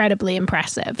 it's incredibly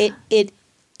impressive.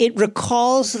 It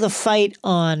recalls the fight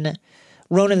on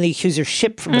Ronan the Accuser's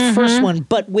ship from the first one,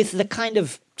 but with the kind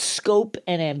of scope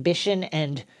and ambition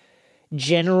and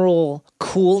general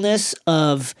coolness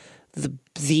of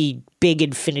the big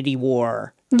Infinity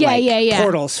War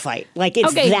Portals fight. Like,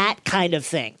 it's that kind of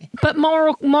thing. But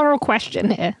moral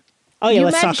question here. Oh, yeah,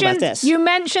 let's talk about this. You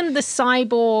mentioned the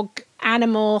cyborg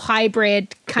animal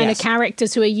hybrid kind of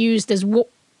characters who are used as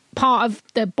part of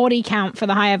the body count for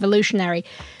the High Evolutionary.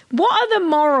 What are the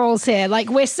morals here? Like,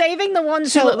 we're saving the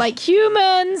ones who look like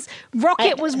humans.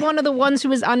 Rocket was one of the ones who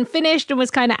was unfinished and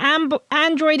was kind of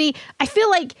androidy. I feel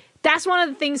like that's one of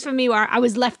the things for me where I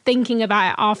was left thinking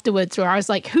about it afterwards, where I was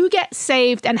like, who gets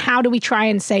saved and how do we try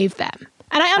and save them?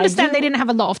 And I understand they didn't have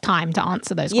a lot of time to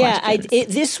answer those questions. Yeah,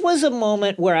 this was a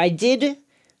moment where I did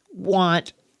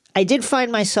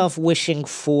find myself wishing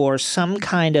for some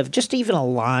kind of, just even a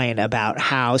line about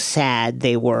how sad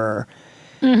they were.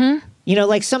 Mm-hmm. You know,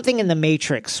 like something in The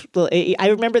Matrix. I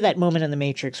remember that moment in The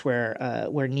Matrix where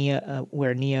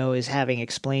Neo is having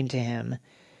explained to him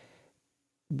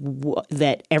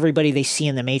that everybody they see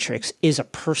in the Matrix is a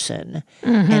person,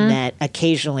 and that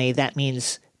occasionally that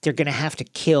means they're going to have to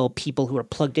kill people who are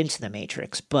plugged into the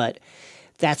Matrix, but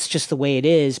that's just the way it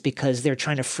is because they're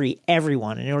trying to free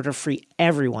everyone. And in order to free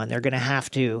everyone, they're going to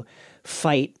have to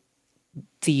fight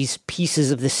these pieces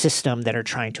of the system that are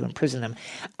trying to imprison them.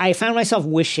 I found myself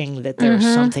wishing that there's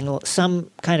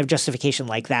some kind of justification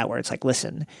like that, where it's like,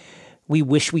 listen, we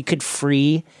wish we could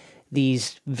free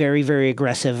these very, very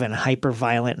aggressive and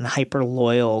hyper-violent and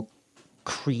hyper-loyal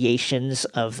creations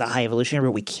of the High Evolutionary,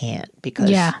 but we can't because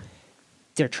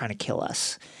they're trying to kill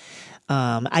us.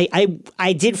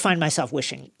 I did find myself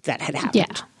wishing that had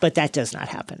happened, but that does not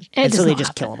happen. And so they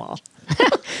just kill them all.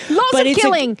 Lots of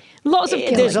killing.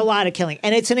 There's a lot of killing.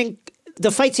 And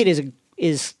the fight scene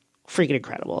is freaking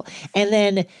incredible. And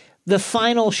then the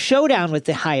final showdown with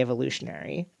the High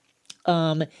Evolutionary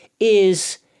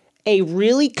is a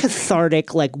really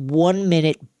cathartic, like 1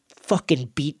 minute fucking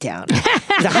beatdown.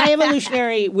 The High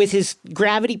Evolutionary, with his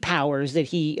gravity powers that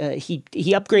he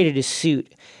upgraded his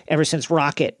suit ever since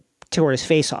Rocket tore his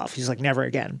face off. He's like, never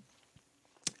again.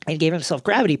 And gave himself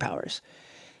gravity powers.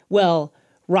 Well,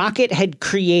 Rocket had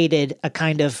created a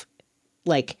kind of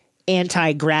like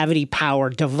anti-gravity power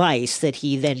device that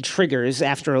he then triggers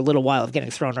after a little while of getting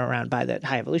thrown around by the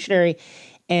High Evolutionary.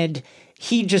 And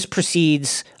he just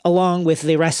proceeds, along with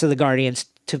the rest of the Guardians,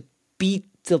 to beat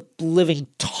the living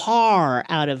tar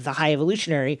out of the High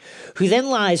Evolutionary, who then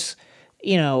lies,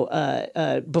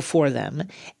 before them.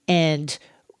 And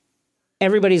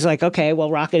everybody's like, okay,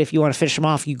 well, Rocket, if you want to finish him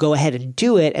off, you go ahead and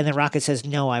do it. And then Rocket says,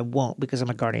 no, I won't, because I'm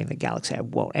a Guardian of the Galaxy. I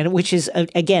won't. And which is,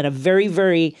 again, a very,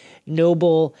 very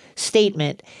noble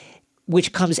statement,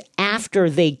 which comes after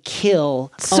they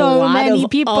kill so a lot many of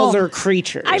people. Other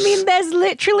creatures. I mean, there's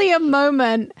literally a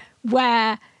moment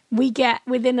where we get,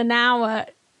 within an hour,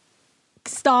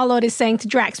 Star-Lord is saying to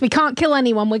Drax, we can't kill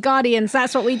anyone, we're Guardians,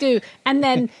 that's what we do. And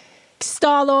then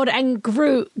Star-Lord and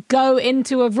Groot go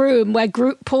into a room where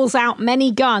Groot pulls out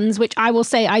many guns, which I will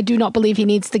say I do not believe he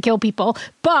needs to kill people.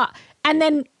 And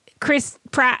then Chris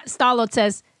Pratt, Star-Lord,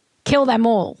 says, kill them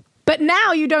all. But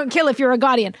now you don't kill if you're a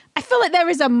Guardian. I feel like there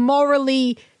is a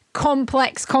morally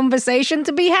complex conversation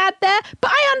to be had there.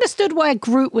 But I understood where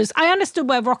I understood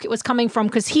where Rocket was coming from,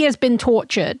 because he has been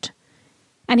tortured.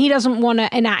 And he doesn't want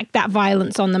to enact that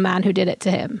violence on the man who did it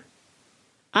to him.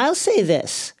 I'll say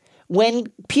this. When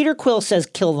Peter Quill says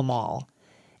kill them all,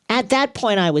 at that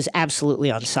point I was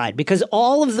absolutely on side, because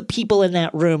all of the people in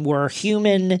that room were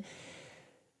human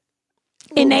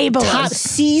enablers,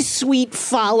 C-suite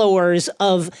followers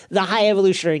of the High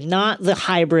Evolutionary, not the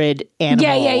hybrid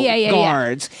animal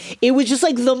guards. Yeah. It was just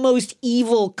like the most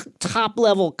evil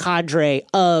top-level cadre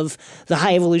of the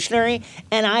High Evolutionary,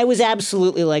 and I was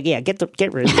absolutely like, yeah, get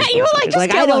rid of it. You were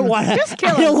like, I don't want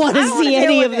to see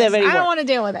any of them anymore. I don't want to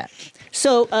deal with it.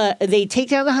 So they take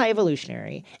down the High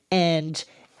Evolutionary, and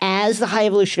as the High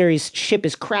Evolutionary's ship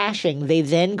is crashing, they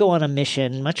then go on a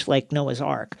mission, much like Noah's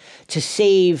Ark, to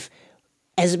save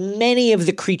as many of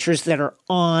the creatures that are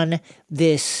on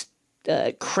this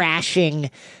crashing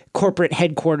corporate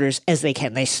headquarters as they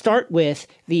can. They start with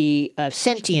the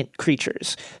sentient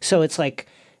creatures. So it's like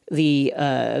the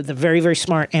very, very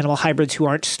smart animal hybrids who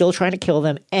aren't still trying to kill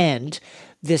them, and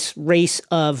this race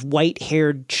of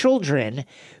white-haired children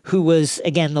who was,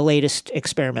 again, the latest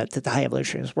experiment that the High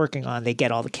Evolutionary is working on. They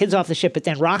get all the kids off the ship, but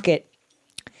then Rocket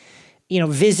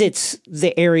visits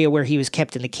the area where he was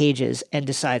kept in the cages and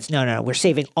decides, no, we're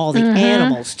saving all the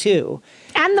animals too.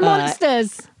 And the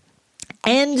monsters.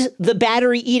 And the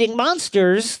battery-eating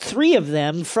monsters, 3 of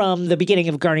them from the beginning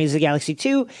of Guardians of the Galaxy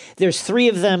 2. There's 3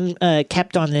 of them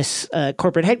kept on this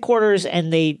corporate headquarters,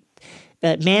 and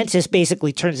Mantis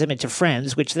basically turns them into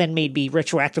friends, which then made me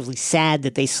retroactively sad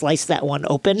that they sliced that one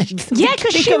open. Yeah,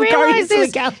 because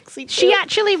she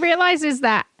actually realizes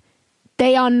that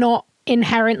they are not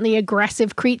inherently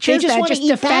aggressive creatures. They're just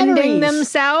defending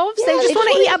themselves. Yeah, they just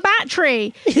want to eat a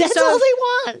battery. That's all they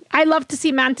want. I love to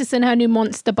see Mantis and her new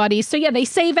monster buddies. So yeah, they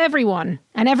save everyone,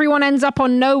 and everyone ends up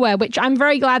on Nowhere, which I'm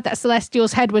very glad that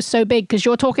Celestial's head was so big, because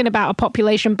you're talking about a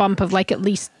population bump of like at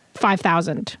least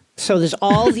 5,000. So there's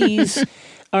all these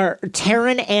are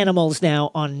Terran animals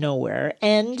now on Nowhere,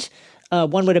 and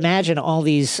one would imagine all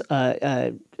these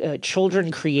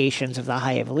children creations of the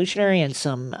High Evolutionary and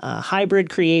some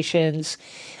hybrid creations,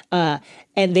 and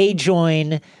they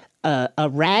join a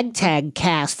ragtag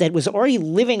cast that was already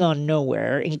living on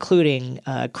Nowhere, including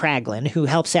Kraglin, who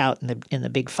helps out in the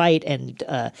big fight and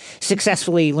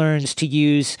successfully learns to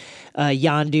use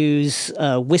Yondu's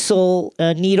whistle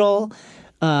needle.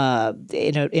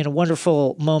 In a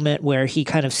wonderful moment where he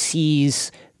kind of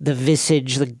sees the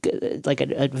visage, like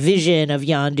a vision of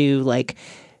Yondu, like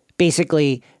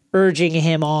basically urging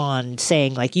him on,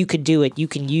 saying like, you could do it, you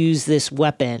can use this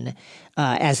weapon,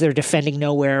 as they're defending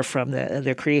Nowhere from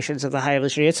the creations of the High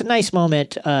Evolutionary. It's a nice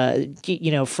moment,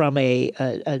 from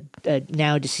a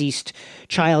now deceased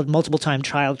multiple time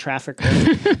child trafficker.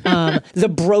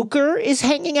 The broker is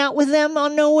hanging out with them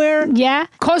on Nowhere. Yeah.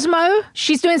 Cosmo,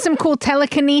 she's doing some cool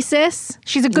telekinesis.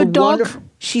 She's a good dog.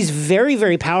 She's very,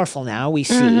 very powerful now, we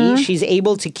see. She's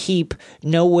able to keep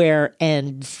Nowhere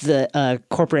and the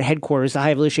corporate headquarters, the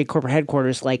High Evolutionary corporate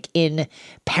headquarters, like in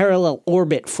parallel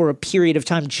orbit for a period of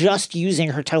time, just using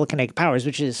her telekinetic powers,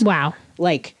 which is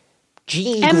like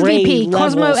Jean Grey level,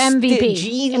 Cosmo MVP,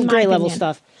 Jean Grey level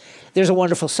stuff. There's a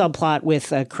wonderful subplot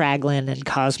with Kraglin and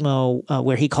Cosmo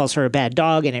where he calls her a bad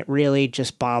dog, and it really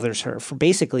just bothers her for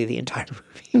basically the entire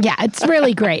movie. Yeah, it's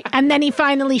really great. And then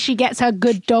she gets her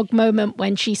good dog moment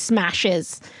when she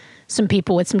smashes some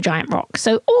people with some giant rocks.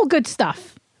 So all good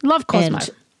stuff. Love Cosmo.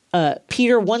 And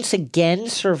Peter once again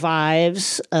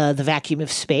survives the vacuum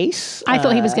of space. I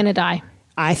thought he was going to die.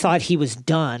 I thought he was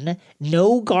done.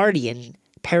 No Guardian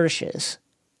perishes.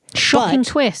 Shocking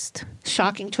twist.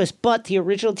 But the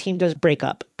original team does break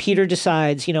up. Peter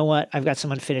decides, you know what? I've got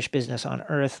some unfinished business on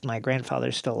Earth. My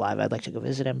grandfather's still alive. I'd like to go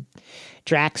visit him.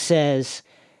 Drax says,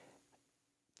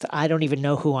 I don't even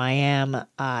know who I am.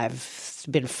 I've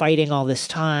been fighting all this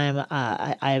time.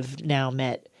 I've now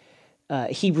met...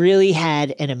 he really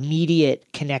had an immediate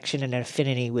connection and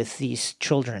affinity with these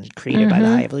children created by the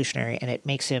High Evolutionary, and it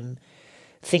makes him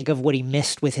think of what he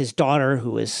missed with his daughter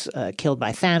who was killed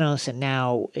by Thanos, and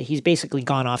now he's basically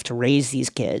gone off to raise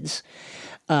these kids.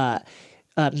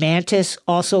 Mantis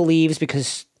also leaves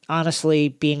because, honestly,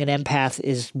 being an empath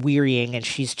is wearying, and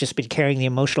she's just been carrying the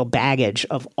emotional baggage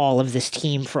of all of this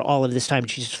team for all of this time.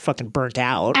 She's just fucking burnt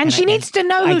out. And she needs to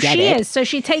know who she is, so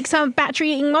she takes her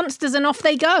battery-eating monsters and off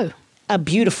they go.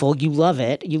 Beautiful. You love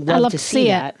it. You love to see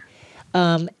that.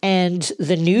 And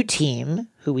the new team,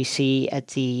 who we see at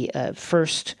the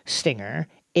first stinger,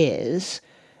 is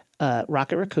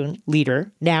Rocket Raccoon,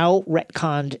 leader, now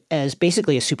retconned as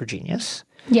basically a super genius.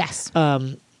 Yes.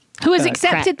 Who has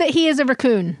accepted that he is a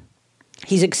raccoon.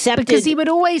 He's accepted. Because he would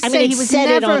always say he was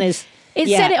never... It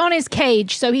said it on his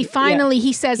cage, so he finally,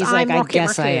 he says, he's I'm like,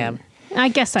 Rocket Raccoon. I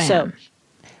guess I am.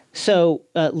 So,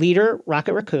 leader,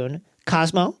 Rocket Raccoon,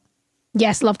 Cosmo.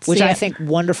 Yes, love to see it. Which I think,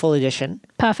 wonderful addition.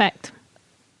 Perfect.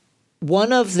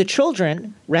 One of the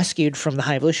children rescued from the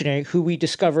High Evolutionary, who we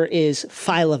discover is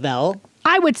Phyla-Vell,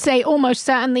 I would say almost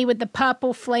certainly with the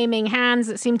purple flaming hands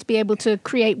that seem to be able to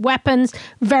create weapons.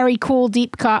 Very cool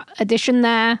deep cut addition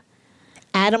there.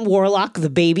 Adam Warlock, the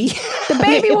baby. The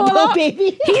baby Warlock.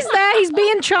 Baby. He's there. He's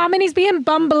being charming. He's being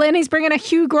bumbling. He's bringing a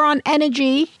Hugh Grant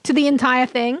energy to the entire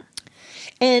thing.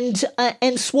 And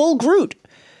Swole Groot.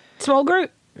 Swole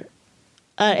Groot.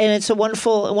 And it's a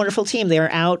wonderful team. They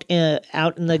are out in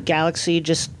the galaxy,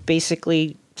 just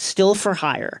basically still for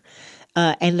hire.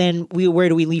 And then where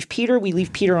do we leave Peter? We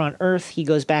leave Peter on Earth. He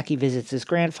goes back. He visits his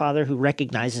grandfather, who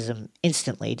recognizes him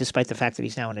instantly, despite the fact that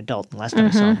he's now an adult. And last time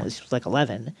I saw him was like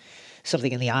 11.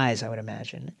 Something in the eyes, I would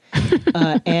imagine.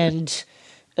 And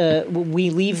we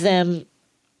leave them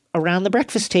around the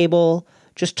breakfast table,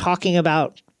 just talking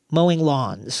about mowing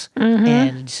lawns.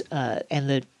 And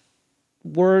the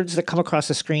words that come across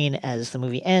the screen as the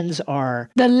movie ends are,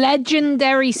 "The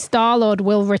legendary Star-Lord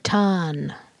will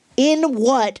return." In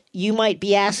what, you might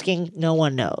be asking, no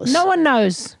one knows. No one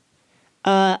knows.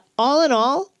 All in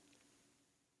all,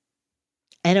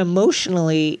 an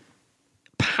emotionally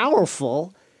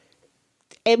powerful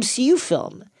MCU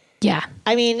film. Yeah.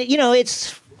 I mean, it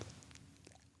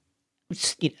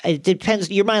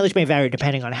depends. Your mileage may vary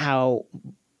depending on how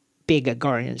big a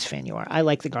Guardians fan you are. I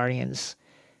like the Guardians.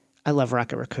 I love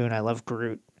Rocket Raccoon. I love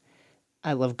Groot.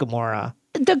 I love Gamora.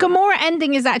 The Gamora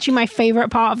ending is actually my favorite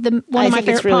part of one of my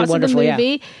favorite parts of the movie.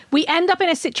 Yeah. We end up in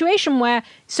a situation where,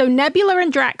 so Nebula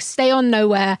and Drax stay on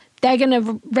Nowhere. They're going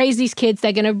to raise these kids.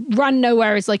 They're going to run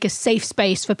Nowhere as like a safe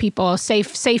space for people, a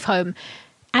safe home.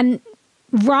 And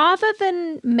rather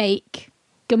than make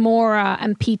Gamora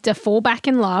and Peter fall back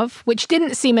in love, which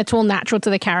didn't seem at all natural to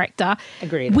the character,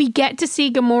 agreed, we get to see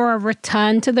Gamora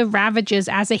return to the Ravagers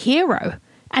as a hero.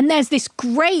 And there's this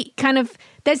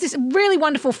really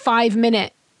wonderful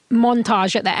 5-minute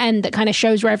montage at the end that kind of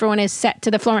shows where everyone is set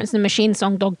to the Florence and the Machine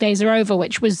song, Dog Days Are Over,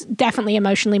 which was definitely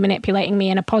emotionally manipulating me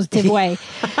in a positive way.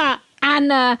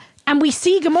 And we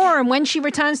see Gamora, and when she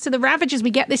returns to the Ravagers,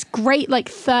 we get this great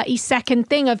 30-second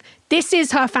thing of, this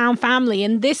is her found family.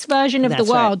 In this version of the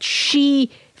world, right, she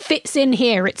fits in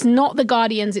here. It's not the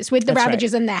Guardians. It's with the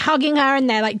Ravagers, right, and they're hugging her and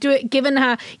they're giving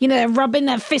her, they're rubbing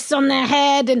their fists on their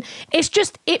head. And it's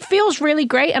just, it feels really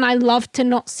great. And I love to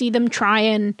not see them try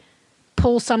and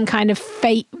pull some kind of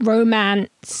fate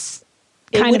romance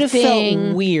kind of thing. It would have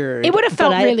felt weird. It would have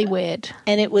felt really weird.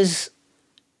 And it was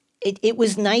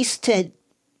nice to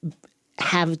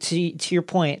have, to your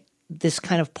point, this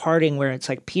kind of parting where it's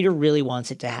like Peter really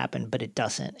wants it to happen, but it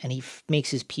doesn't, and he makes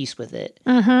his peace with it.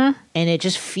 And it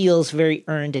just feels very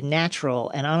earned and natural.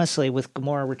 And honestly, with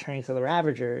Gamora returning to the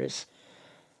Ravagers,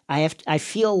 I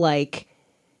feel like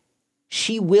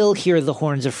she will hear the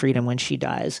horns of freedom when she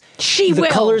dies. The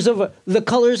colors of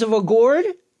a gourd.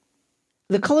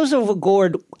 The colors of a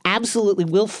gourd absolutely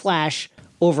will flash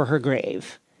over her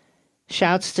grave.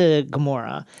 Shouts to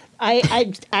Gamora.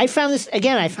 I found this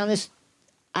again.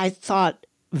 I thought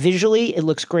visually it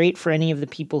looks great for any of the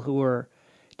people who were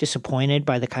disappointed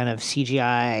by the kind of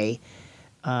CGI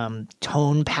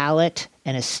tone palette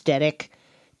and aesthetic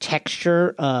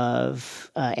texture of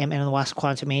Ant-Man and the Wasp: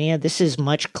 Quantumania. This is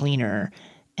much cleaner,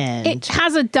 and it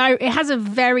has a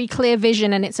very clear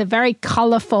vision, and it's a very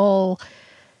colorful,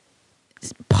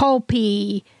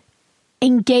 pulpy,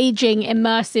 engaging,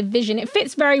 immersive vision. It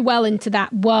fits very well into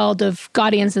that world of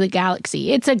Guardians of the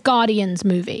Galaxy. It's a Guardians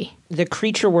movie. The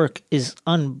creature work is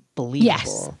unbelievable.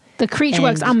 Yes, the creature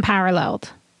work's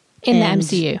unparalleled in the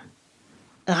MCU.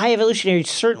 The High Evolutionary is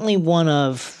certainly one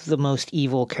of the most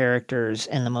evil characters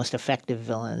and the most effective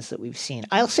villains that we've seen.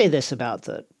 I'll say this about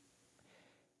the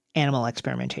animal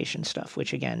experimentation stuff,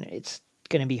 which again, it's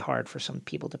going to be hard for some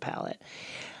people to palate.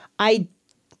 I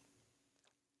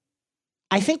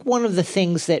think one of the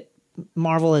things that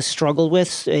Marvel has struggled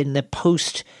with in the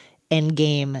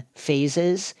post-Endgame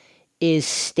phases is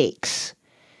stakes.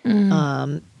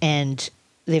 And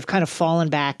they've kind of fallen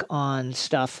back on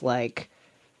stuff like,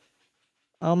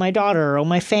 oh, my daughter, oh,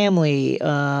 my family,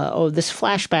 this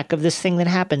flashback of this thing that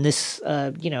happened. This,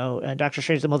 Doctor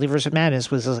Strange, The Multiverse of Madness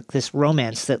was this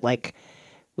romance that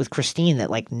with Christine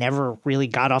that never really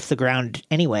got off the ground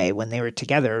anyway when they were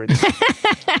together.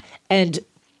 And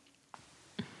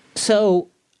so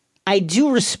I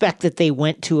do respect that they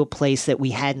went to a place that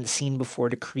we hadn't seen before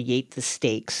to create the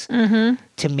stakes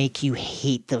to make you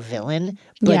hate the villain.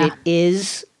 But it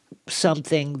is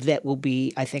something that will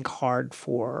be, I think, hard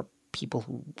for people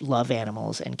who love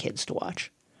animals and kids to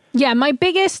watch. Yeah,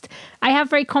 I have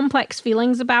very complex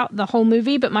feelings about the whole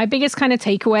movie, but my biggest kind of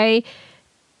takeaway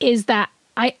is that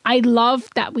I love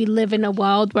that we live in a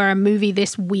world where a movie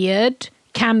this weird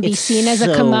can be seen as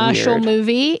a commercial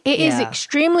movie. It is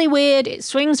extremely weird. It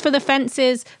swings for the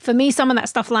fences. For me, some of that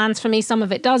stuff lands. For me, some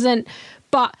of it doesn't.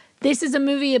 But this is a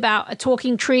movie about a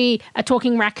talking tree, a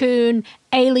talking raccoon,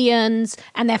 aliens,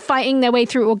 and they're fighting their way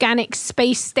through organic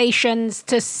space stations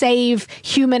to save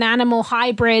human-animal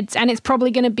hybrids, and it's probably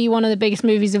going to be one of the biggest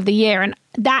movies of the year. And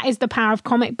that is the power of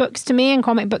comic books to me and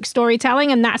comic book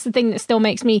storytelling, and that's the thing that still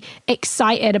makes me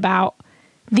excited about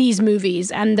these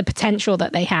movies and the potential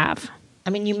that they have.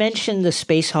 I mean, you mentioned the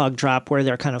Space Hog drop where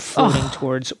they're kind of floating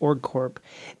towards OrgCorp.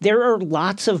 There are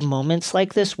lots of moments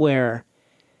like this where,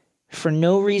 for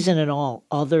no reason at all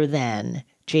other than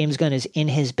James Gunn is in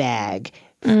his bag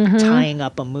tying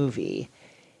up a movie,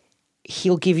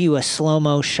 he'll give you a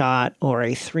slow-mo shot or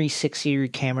a 360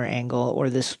 camera angle or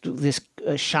this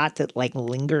shot that like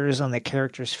lingers on the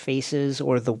characters' faces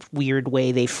or the weird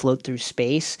way they float through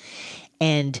space.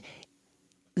 And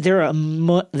there are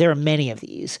many of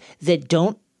these that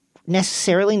don't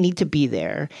necessarily need to be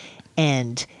there,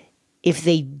 and if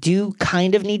they do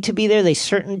kind of need to be there, they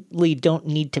certainly don't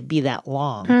need to be that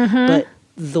long. But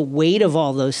the weight of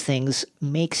all those things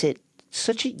makes it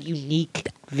such a unique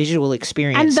visual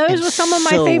experience. And those were some of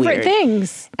my favorite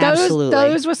things. Absolutely.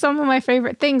 Those were some of my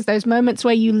favorite things. Those moments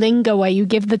where you linger, where you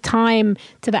give the time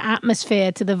to the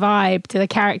atmosphere, to the vibe, to the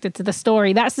character, to the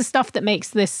story. That's the stuff that makes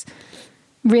this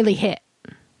really hit.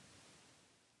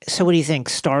 So what do you think?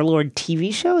 Star-Lord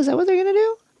TV show? Is that what they're going to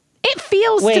do? It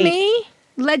feels to me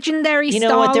legendary Star-Lord. You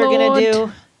know what they're going to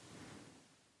do?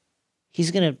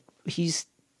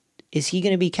 Is he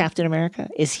going to be Captain America?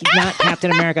 Is he not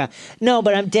Captain America? No,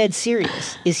 but I'm dead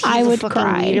serious. Is he the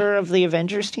fucking leader of the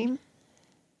Avengers team?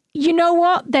 You know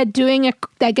what? They're going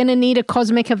to need a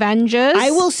Cosmic Avengers. I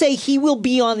will say he will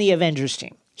be on the Avengers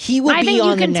team. He will be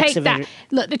on the next Avengers.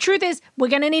 Look, the truth is, we're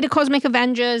going to need a Cosmic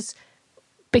Avengers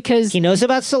because he knows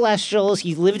about Celestials.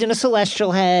 He lived in a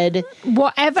Celestial head.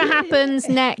 Whatever happens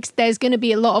next, there's going to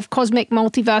be a lot of cosmic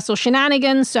multiversal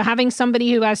shenanigans. So having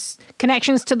somebody who has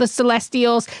connections to the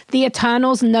Celestials, the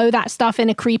Eternals know that stuff in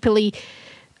a creepily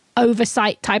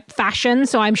oversight type fashion.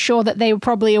 So I'm sure that they were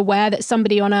probably aware that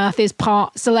somebody on Earth is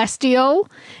part Celestial,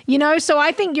 So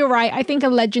I think you're right. I think a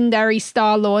legendary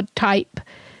Star-Lord type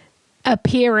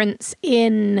appearance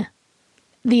in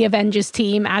the Avengers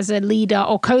team as a leader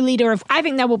or co-leader of, I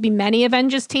think there will be many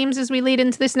Avengers teams as we lead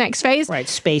into this next phase. Right,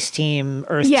 space team,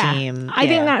 Earth team. I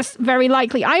think that's very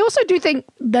likely. I also do think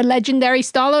the legendary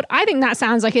Star-Lord, I think that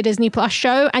sounds like a Disney Plus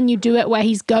show, and you do it where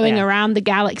he's going around the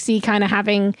galaxy kind of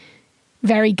having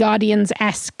very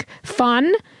Guardians-esque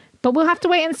fun. But we'll have to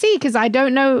wait and see, because I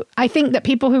don't know. I think that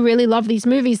people who really love these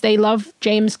movies, they love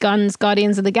James Gunn's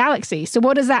Guardians of the Galaxy. So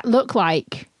what does that look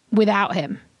like without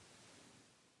him?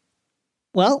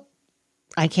 Well,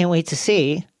 I can't wait to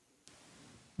see.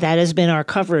 That has been our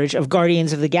coverage of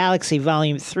Guardians of the Galaxy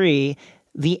Volume 3,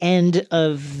 the end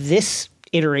of this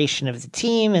iteration of the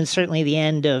team, and certainly the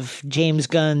end of James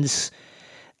Gunn's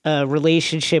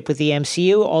relationship with the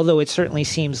MCU, although it certainly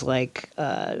seems like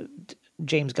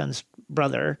James Gunn's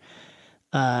brother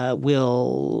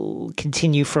will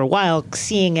continue for a while,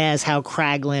 seeing as how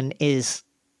Kraglin is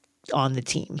on the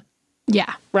team.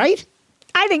 Yeah. Right?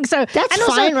 I think so. That's and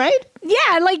fine, right?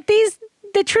 Yeah, like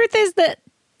the truth is that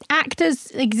actors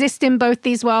exist in both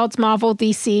these worlds, Marvel,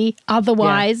 DC,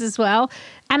 otherwise as well.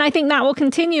 And I think that will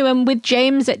continue. And with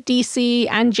James at DC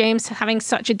and James having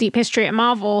such a deep history at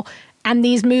Marvel and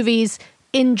these movies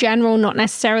in general not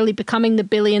necessarily becoming the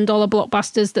billion-dollar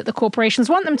blockbusters that the corporations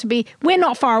want them to be, we're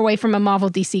not far away from a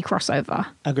Marvel-DC crossover.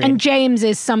 Agreed. And James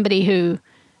is somebody who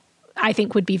I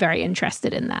think would be very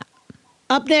interested in that.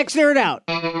 Up next, Nerd Out.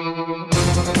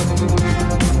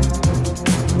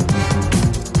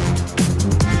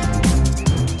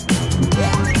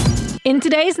 In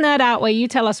today's Nerd Out, where you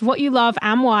tell us what you love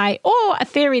and why, or a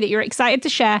theory that you're excited to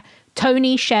share,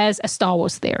 Tony shares a Star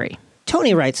Wars theory.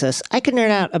 Tony writes us, I could nerd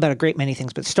out about a great many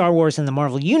things, but Star Wars and the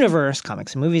Marvel Universe,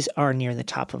 comics and movies, are near the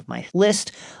top of my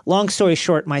list. Long story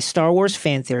short, my Star Wars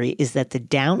fan theory is that the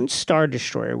downed Star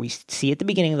Destroyer we see at the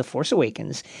beginning of The Force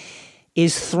Awakens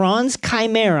is Thrawn's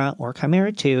Chimera, or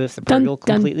Chimera 2, if the bird will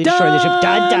completely destroy the ship.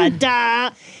 Da, da,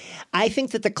 da. I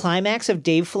think that the climax of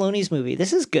Dave Filoni's movie,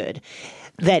 this is good,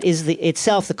 that is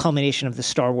itself the culmination of the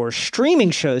Star Wars streaming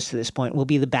shows to this point, will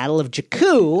be the Battle of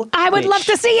Jakku. I would love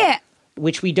to see it.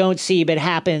 Which we don't see, but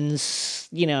happens,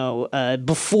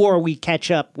 before we catch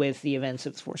up with the events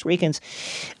of The Force Awakens.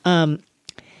 Dave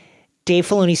Dave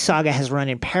Filoni's saga has run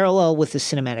in parallel with the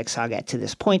cinematic saga to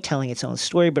this point, telling its own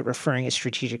story but referring at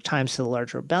strategic times to the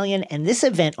larger rebellion. And this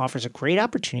event offers a great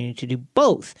opportunity to do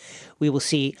both. We will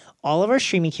see all of our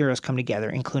streaming heroes come together,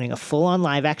 including a full-on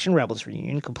live-action Rebels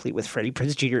reunion, complete with Freddie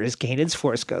Prinze Jr. as Kanan's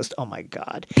Force Ghost. Oh, my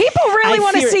God. People really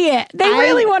want to see it. They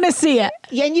really want to see it.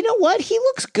 Yeah, and you know what? He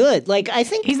looks good. Like, I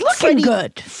think he's looking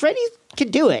good. Freddie can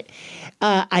do it.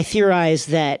 I theorize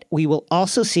that we will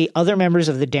also see other members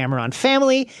of the Dameron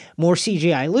family, more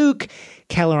CGI Luke,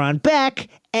 Kelleron Beck,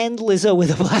 and Lizzo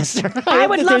with a blaster. I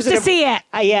would love to see it.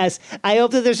 Yes. I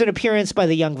hope that there's an appearance by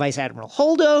the young Vice Admiral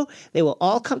Holdo. They will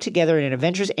all come together in an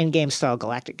Avengers Endgame-style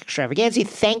galactic extravaganza.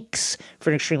 Thanks for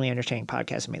an extremely entertaining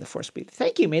podcast. And may the Force be with you.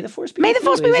 Thank you. May the Force be with you. May the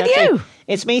Force be with you.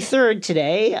 It's May 3rd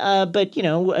today, but,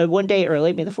 one day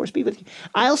early. May the Force be with you.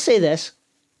 I'll say this.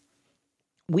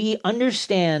 We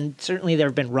understand, certainly there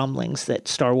have been rumblings that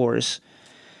Star Wars,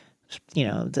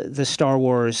 the Star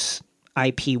Wars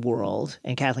IP world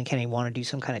and Kathleen Kennedy want to do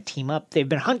some kind of team up. They've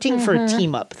been hunting for a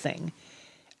team up thing.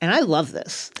 And I love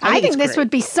this. I think this would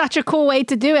be such a cool way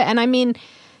to do it. And I mean,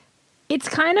 it's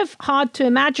kind of hard to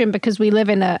imagine because we live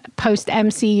in a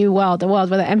post-MCU world, a world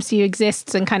where the MCU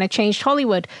exists and kind of changed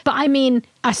Hollywood. But I mean,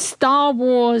 a Star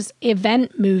Wars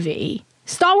event movie.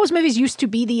 Star Wars movies used to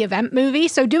be the event movie.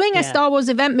 So doing a Star Wars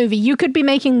event movie, you could be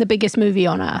making the biggest movie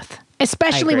on Earth,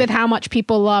 especially with how much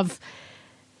people love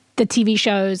the TV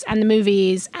shows and the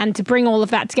movies, and to bring all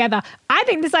of that together. I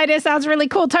think this idea sounds really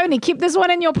cool. Tony, keep this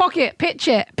one in your pocket. Pitch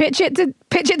it to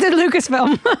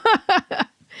Lucasfilm.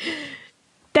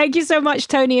 Thank you so much,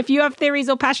 Tony. If you have theories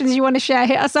or passions you want to share,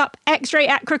 hit us up,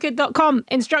 xray@crooked.com.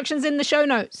 Instructions in the show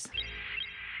notes.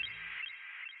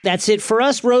 That's it for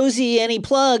us. Rosie, any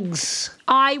plugs?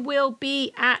 I will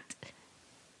be at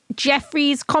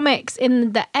Jeffries Comics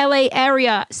in the LA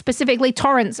area, specifically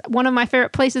Torrance, one of my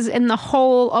favorite places in the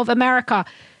whole of America.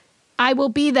 I will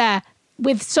be there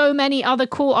with so many other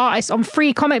cool artists on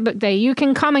Free Comic Book Day. You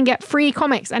can come and get free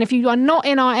comics. And if you are not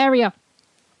in our area,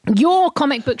 your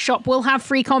comic book shop will have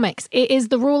free comics. It is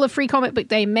the rule of Free Comic Book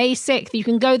Day, May 6th. You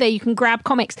can go there, you can grab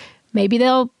comics. Maybe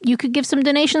you could give some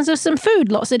donations of some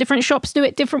food. Lots of different shops do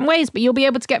it different ways, but you'll be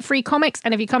able to get free comics.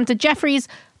 And if you come to Jeffries,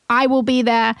 I will be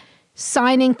there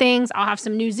signing things. I'll have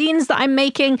some new zines that I'm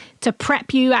making to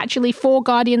prep you actually for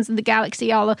Guardians of the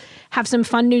Galaxy. I'll have some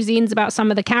fun new zines about some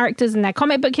of the characters and their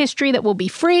comic book history that will be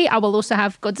free. I will also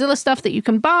have Godzilla stuff that you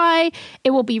can buy.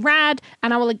 It will be rad.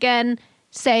 And I will again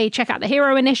say, check out the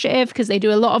Hero Initiative because they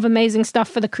do a lot of amazing stuff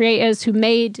for the creators who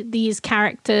made these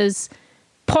characters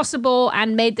possible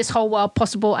and made this whole world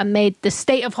possible and made the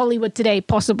state of Hollywood today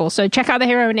possible. So check out the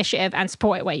Hero Initiative and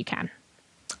support it where you can.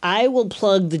 I will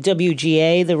plug the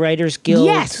WGA, the Writers Guild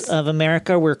of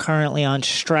America. We're currently on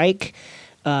strike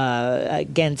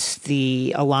against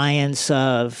the Alliance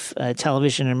of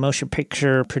Television and Motion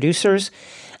Picture Producers.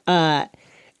 Here's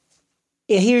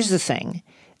the thing.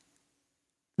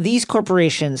 These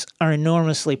corporations are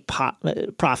enormously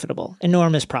profitable,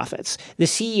 enormous profits. The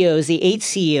CEOs, the 8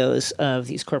 CEOs of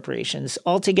these corporations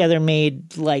altogether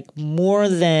made like more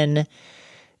than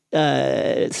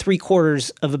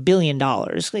 $750 million,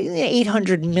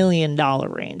 $800 million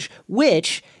range,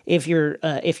 which, if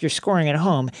you're scoring at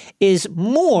home, is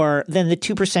more than the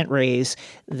 2% raise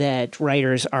that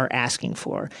writers are asking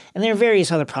for. And there are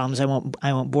various other problems. I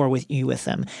won't bore you with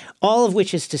them. All of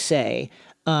which is to say,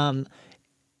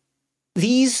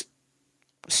 these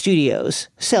studios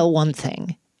sell one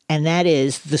thing, and that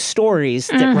is the stories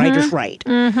that writers write.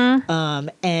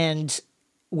 And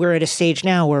we're at a stage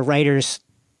now where writers,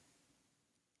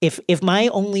 if my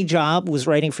only job was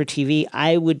writing for TV,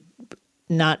 I would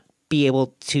not be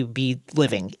able to be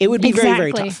living. It would be very,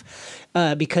 very tough.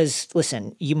 Because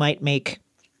listen, you might make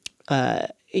a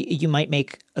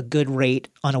good rate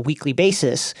on a weekly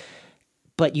basis,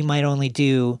 but you might only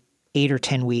do 8 or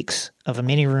 10 weeks of a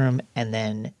mini room and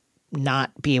then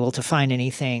not be able to find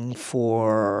anything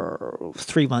for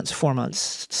 3 months, 4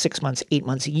 months, 6 months, 8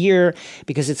 months, a year,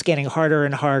 because it's getting harder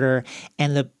and harder.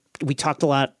 And we talked a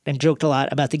lot and joked a lot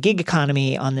about the gig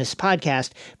economy on this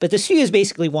podcast, but the studios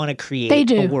basically want to create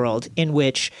a world in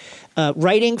which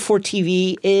writing for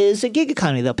TV is a gig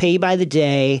economy. They'll pay you by the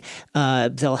day.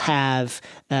 They'll have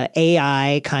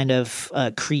AI kind of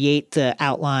create the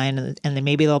outline, and then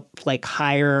maybe they'll like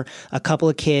hire a couple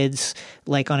of kids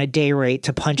like on a day rate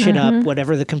to punch it up,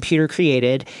 whatever the computer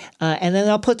created, and then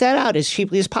they'll put that out as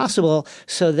cheaply as possible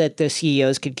so that the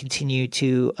CEOs can continue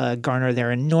to garner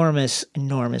their enormous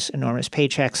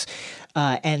paychecks,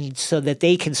 and so that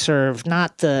they can serve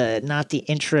not the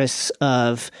interests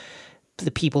of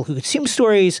the people who consume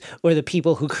stories or the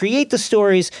people who create the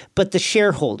stories, but the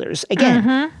shareholders.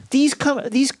 Again, these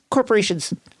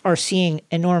corporations are seeing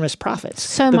enormous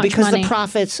profits. But because money. the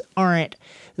profits aren't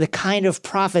the kind of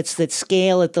profits that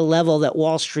scale at the level that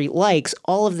Wall Street likes,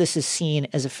 all of this is seen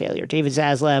as a failure. David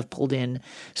Zaslav pulled in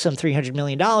some $300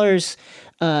 million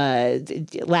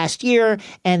last year,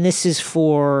 and this is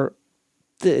for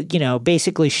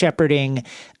basically shepherding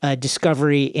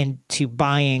Discovery into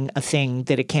buying a thing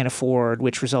that it can't afford,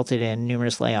 which resulted in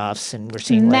numerous layoffs, and we're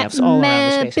seeing layoffs all around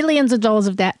the space. Billions of dollars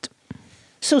of debt.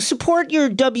 So support your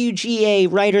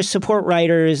WGA writers, support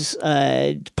writers,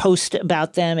 post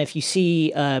about them. If you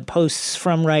see posts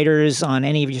from writers on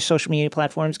any of your social media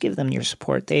platforms, give them your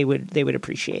support. They would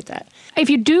appreciate that. If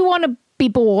you do want to be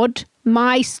bored,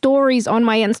 my stories on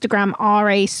my Instagram are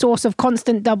a source of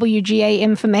constant WGA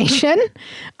information.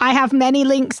 I have many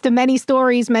links to many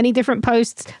stories, many different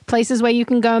posts, places where you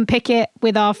can go and pick it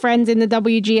with our friends in the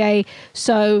WGA.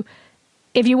 So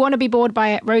if you want to be bored by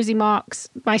it, Rosie Marks,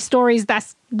 my stories,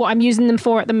 that's what I'm using them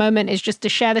for at the moment, is just to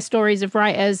share the stories of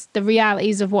writers, the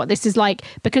realities of what this is like.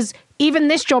 Because even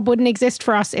this job wouldn't exist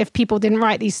for us if people didn't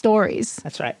write these stories.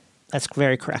 That's right. That's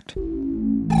very correct.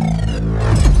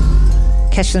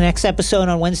 Catch the next episode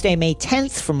on Wednesday, May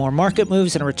 10th for more market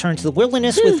moves and a return to the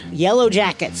wilderness with Yellow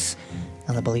Jackets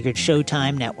on the Beleaguered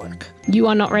Showtime Network. You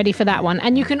are not ready for that one.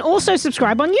 And you can also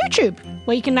subscribe on YouTube,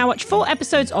 where you can now watch full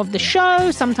episodes of the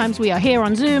show. Sometimes we are here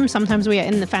on Zoom. Sometimes we are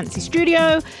in the fancy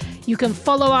studio. You can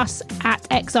follow us at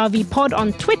XRV Pod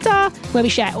on Twitter, where we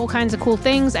share all kinds of cool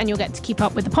things, and you'll get to keep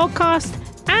up with the podcast.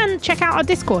 And check out our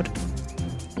Discord.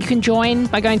 You can join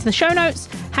by going to the show notes,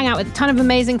 hang out with a ton of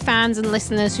amazing fans and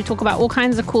listeners who talk about all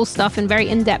kinds of cool stuff in very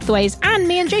in-depth ways. And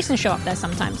me and Jason show up there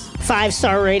sometimes.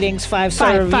 5-star ratings,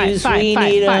 5-star reviews. We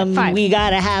need them. We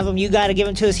got to have them. You got to give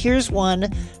them to us. Here's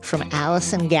one from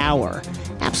Allison Gower.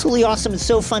 Absolutely awesome. It's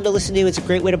so fun to listen to. It's a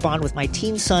great way to bond with my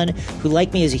teen son, who,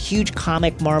 like me, is a huge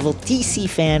comic, Marvel, DC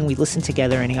fan. We listen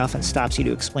together, and he often stops you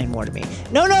to explain more to me.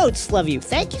 No notes. Love you.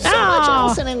 Thank you so much,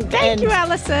 Allison. Thank you,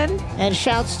 Allison. And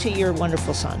shouts to your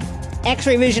wonderful son.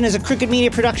 X-Ray Vision is a Crooked Media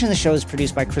production. The show is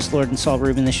produced by Chris Lord and Saul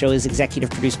Rubin. The show is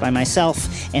executive produced by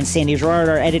myself and Sandy Gerard.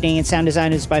 Our editing and sound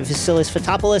design is by Vasilis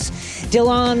Fotopoulos.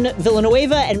 Dylan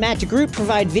Villanueva and Matt DeGroot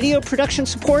provide video production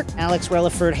support. Alex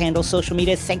Relaford handles social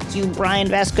media. Thank you, Brian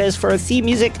Vasquez, for our theme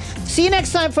music. See you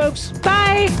next time, folks.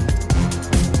 Bye.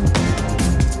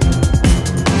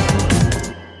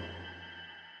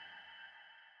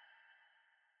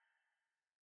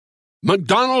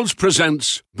 McDonald's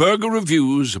presents Burger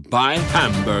Reviews by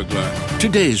Hamburglar.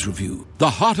 Today's review: the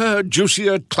hotter,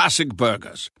 juicier classic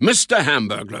burgers. Mr.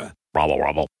 Hamburglar,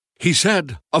 robble. He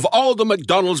said, "Of all the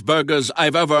McDonald's burgers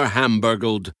I've ever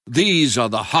hamburgled, these are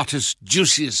the hottest,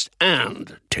 juiciest,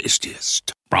 and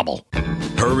tastiest." Robble.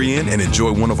 Hurry in and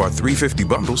enjoy one of our $3.50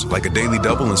 bundles, like a daily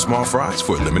double and small fries,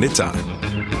 for a limited time.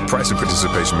 Price and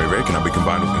participation may vary. Cannot be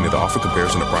combined with any other offer.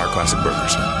 Comparison to prior classic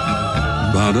burgers.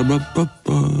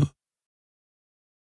 Ba-da-ba-ba-ba.